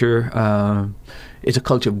culture is a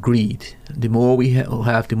culture of greed. The more we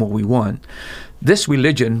have, the more we want. This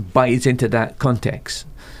religion buys into that context.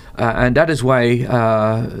 And that is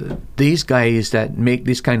why these guys that make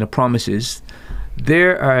these kind of promises, they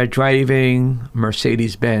are driving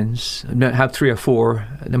Mercedes-Benz, have 3 or 4.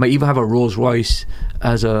 They might even have a Rolls-Royce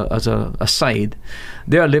as a side.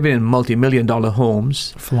 They are living in multi-million-dollar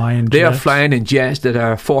homes. They are flying in jets that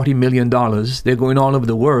are $40 million. They're going all over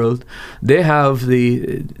the world. They have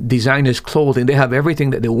the designers' clothing. They have everything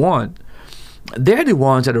that they want. They're the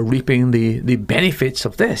ones that are reaping the benefits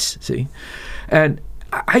of this, see? And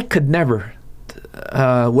I could never,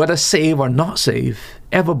 whether save or not save,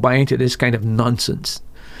 ever buy into this kind of nonsense.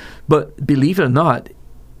 But believe it or not,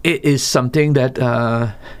 it is something that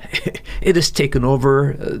it has taken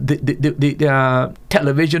over. The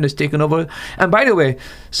television has taken over. And by the way,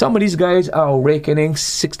 some of these guys are raking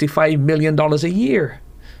 $65 million a year.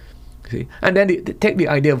 See? And then they take the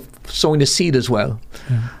idea of sowing the seed as well.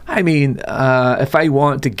 Yeah. I mean, if I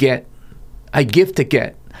want to get, I give to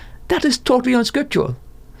get. That is totally unscriptural.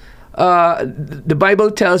 The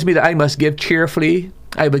Bible tells me that I must give cheerfully,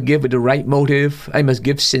 I will give with the right motive, I must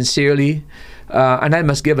give sincerely, and I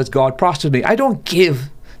must give as God prospers me. I don't give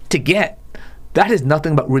to get. That is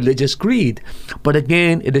nothing but religious greed. But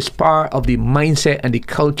again, it is part of the mindset and the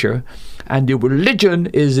culture. And the religion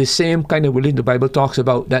is the same kind of religion the Bible talks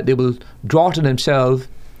about, that they will draw to themselves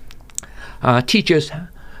teachers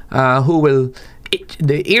who will...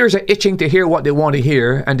 The ears are itching to hear what they want to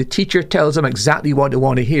hear, and the teacher tells them exactly what they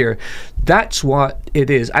want to hear. That's what it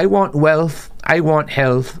is. I want wealth. I want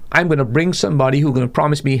health. I'm going to bring somebody who's going to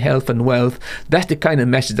promise me health and wealth. That's the kind of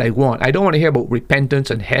message I want. I don't want to hear about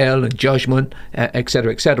repentance and hell and judgment,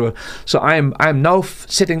 etc., etc. So I'm now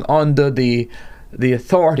sitting under the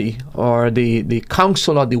authority or the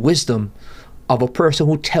counsel or the wisdom of a person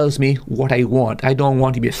who tells me what I want. I don't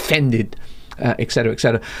want to be offended, etc.,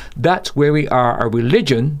 etc. That's where we are, a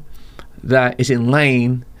religion that is in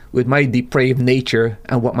line with my depraved nature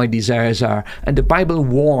and what my desires are. And the Bible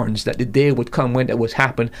warns that the day would come when that would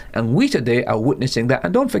happen, and we today are witnessing that.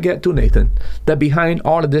 And don't forget too, Nathan, that behind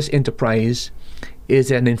all of this enterprise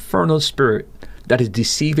is an infernal spirit that is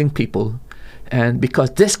deceiving people. And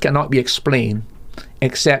because this cannot be explained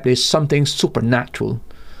except there's something supernatural,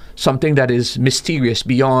 something that is mysterious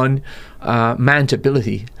beyond man's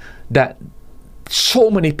ability, that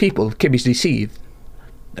so many people can be deceived.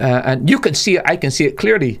 and you can see it, I can see it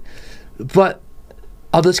clearly, but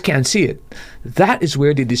others can't see it. That is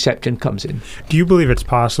where the deception comes in. Do you believe it's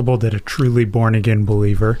possible that a truly born-again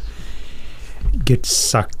believer gets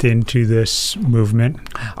sucked into this movement?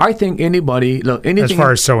 I think anybody, look, anything as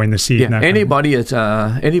far as sowing the seed. Yeah, anybody is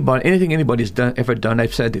anything anybody's ever done,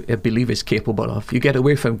 I've said, I believe is capable of. You get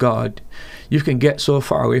away from God, you can get so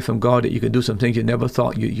far away from God that you can do some things you never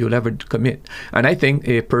thought you'll ever commit. And I think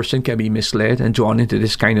a person can be misled and drawn into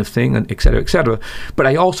this kind of thing, and et cetera, et cetera. But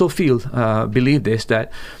I also believe this,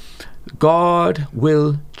 that God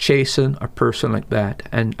will chasten a person like that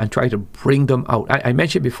and try to bring them out. I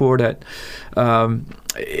mentioned before that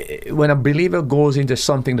when a believer goes into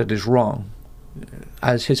something that is wrong,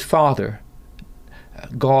 as his father,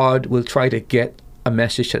 God will try to get a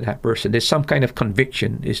message to that person. There's some kind of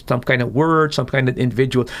conviction, there's some kind of word, some kind of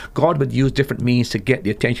individual. God would use different means to get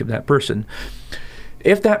the attention of that person.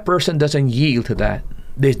 If that person doesn't yield to that,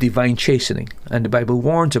 there's divine chastening, and the Bible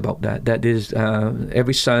warns about that. That is,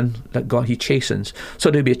 every son that God, he chastens.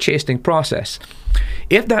 So there'll be a chastening process.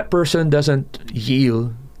 If that person doesn't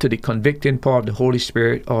yield to the convicting power of the Holy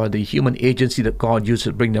Spirit or the human agency that God uses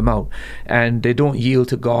to bring them out, and they don't yield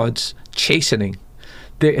to God's chastening,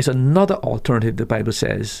 there is another alternative. The Bible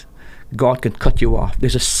says God can cut you off.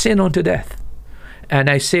 There's a sin unto death. And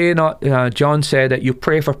I say not, John said that you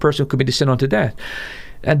pray for a person who committed sin unto death.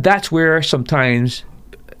 And that's where sometimes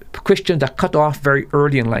Christians are cut off very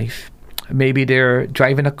early in life. Maybe they're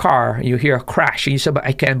driving a car and you hear a crash and you say, but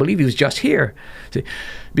I can't believe he was just here. See,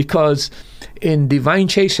 because in divine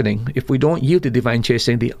chastening, if we don't yield to divine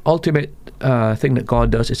chastening, the ultimate thing that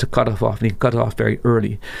God does is to cut us off, and he cut off very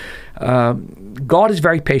early. God is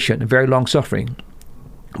very patient and very long-suffering,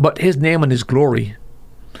 but his name and his glory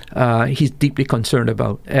he's deeply concerned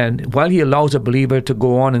about. And while he allows a believer to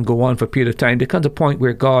go on for a period of time, there comes a point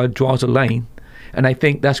where God draws a line. And I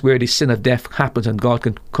think that's where the sin of death happens, and God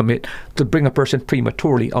can commit to bring a person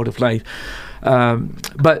prematurely out of life.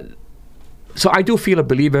 But so I do feel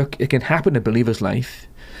it can happen in a believer's life.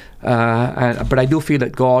 But I do feel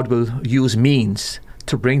that God will use means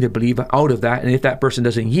to bring the believer out of that. And if that person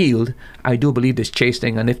doesn't yield, I do believe there's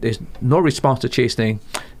chastening. And if there's no response to chastening,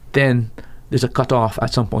 then there's a cutoff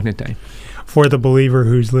at some point in time. For the believer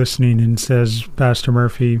who's listening and says, Pastor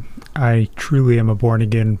Murphy, I truly am a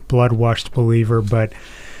born-again, blood-washed believer, but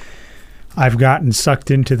I've gotten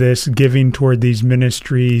sucked into this, giving toward these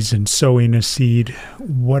ministries and sowing a seed.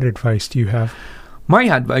 What advice do you have? My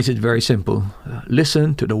advice is very simple.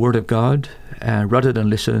 Listen to the Word of God rather than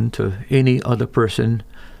listen to any other person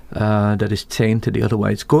that is saying to the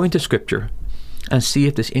otherwise. Go into Scripture and see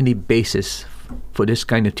if there's any basis for this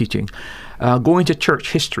kind of teaching. Go into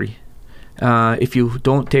church history. If you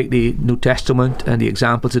don't take the New Testament and the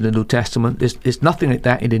examples in the New Testament, there's nothing like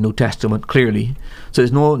that in the New Testament, clearly. So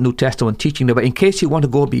there's no New Testament teaching there. But in case you want to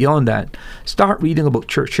go beyond that, start reading about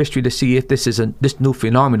church history to see if this new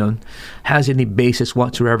phenomenon has any basis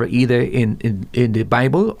whatsoever, either in the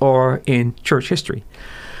Bible or in church history.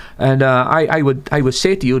 And I would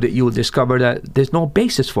say to you that you will discover that there's no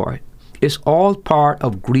basis for it. It's all part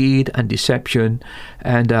of greed and deception.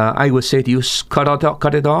 And I would say to you,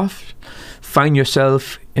 cut it off. Find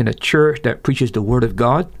yourself in a church that preaches the Word of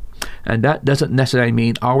God. And that doesn't necessarily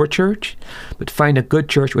mean our church, but find a good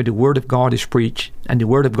church where the Word of God is preached and the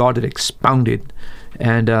Word of God is expounded.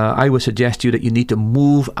 And I would suggest to you that you need to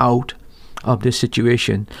move out of this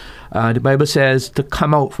situation. The Bible says to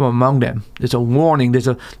come out from among them. There's a warning. There's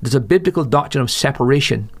a biblical doctrine of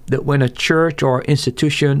separation, that when a church or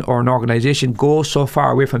institution or an organization goes so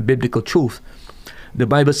far away from biblical truth, the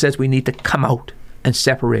Bible says we need to come out and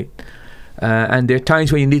separate. And there are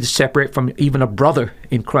times when you need to separate from even a brother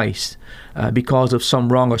in Christ because of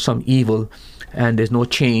some wrong or some evil, and there's no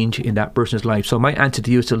change in that person's life. So my answer to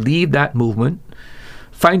you is to leave that movement,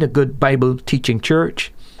 find a good Bible teaching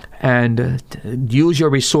church, and use your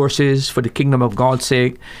resources for the kingdom of God's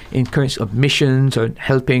sake in terms of missions or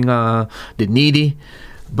helping the needy.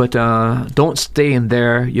 But don't stay in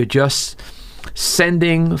there. You're just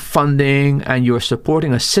sending funding and you're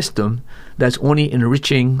supporting a system that's only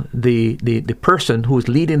enriching the person who's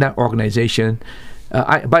leading that organization.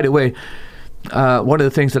 By the way, one of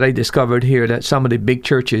the things that I discovered here, that some of the big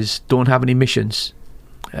churches don't have any missions.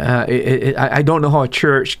 I don't know how a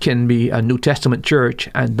church can be a New Testament church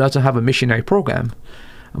and doesn't have a missionary program,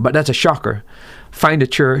 but that's a shocker. Find a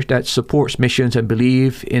church that supports missions and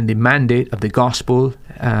believe in the mandate of the gospel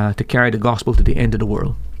to carry the gospel to the end of the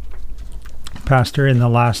world. Pastor, in the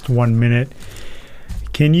last 1 minute,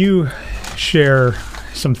 can you share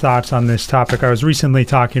some thoughts on this topic? I was recently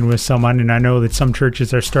talking with someone, and I know that some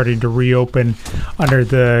churches are starting to reopen under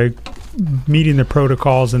the meeting the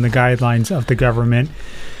protocols and the guidelines of the government.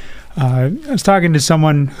 I was talking to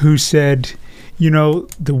someone who said,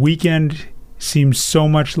 the weekend seems so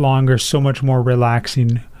much longer, so much more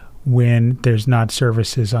relaxing when there's not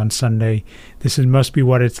services on Sunday. Must be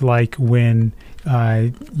what it's like when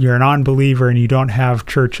you're an unbeliever and you don't have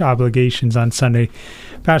church obligations on Sunday.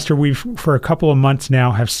 Pastor, we've for a couple of months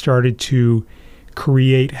now have started to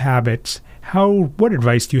create habits. What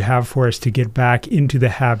advice do you have for us to get back into the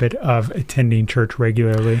habit of attending church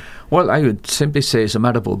regularly? Well, I would simply say it's a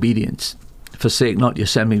matter of obedience. Forsake not the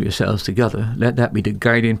assembling of yourselves together. Let that be the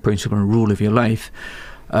guiding principle and rule of your life.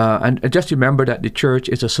 And just remember that the church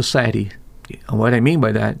is a society. And what I mean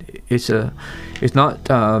by that, it's not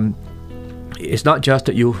just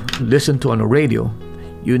that you listen to on the radio.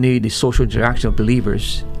 You need the social interaction of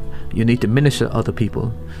believers. You need to minister to other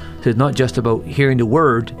people. So it's not just about hearing the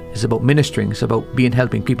word, it's about ministering, it's about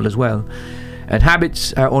helping people as well. And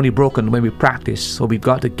habits are only broken when we practice, so we've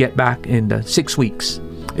got to get back in the 6 weeks.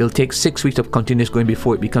 It'll take 6 weeks of continuous going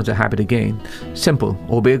before it becomes a habit again. Simple.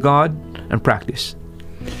 Obey God and practice.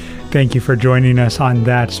 Thank you for joining us on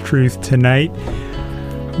That's Truth tonight.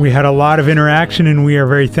 We had a lot of interaction, and we are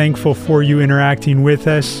very thankful for you interacting with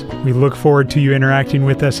us. We look forward to you interacting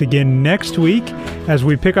with us again next week as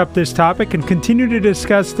we pick up this topic and continue to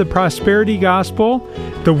discuss the prosperity gospel,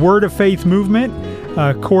 the Word of Faith movement,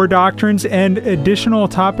 core doctrines, and additional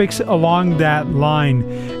topics along that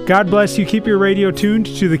line. God bless you. Keep your radio tuned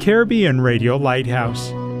to the Caribbean Radio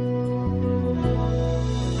Lighthouse.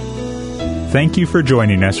 Thank you for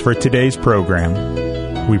joining us for today's program.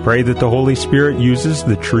 We pray that the Holy Spirit uses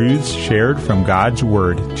the truths shared from God's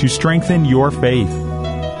Word to strengthen your faith.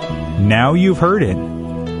 Now you've heard it.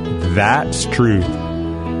 That's truth.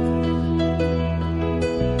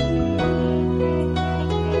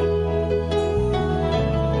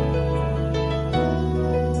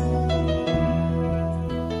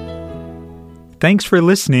 Thanks for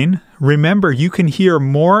listening. Remember, you can hear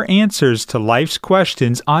more answers to life's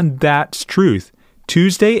questions on That's Truth,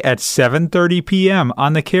 Tuesday at 7:30 p.m.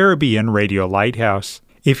 on the Caribbean Radio Lighthouse.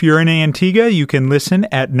 If you're in Antigua, you can listen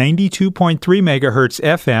at 92.3 megahertz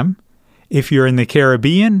FM. If you're in the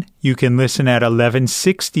Caribbean, you can listen at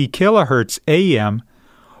 1160 kilohertz AM,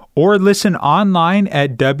 or listen online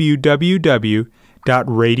at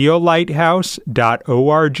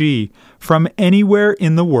www.radiolighthouse.org from anywhere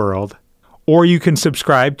in the world. Or you can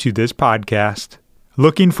subscribe to this podcast.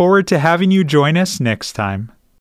 Looking forward to having you join us next time.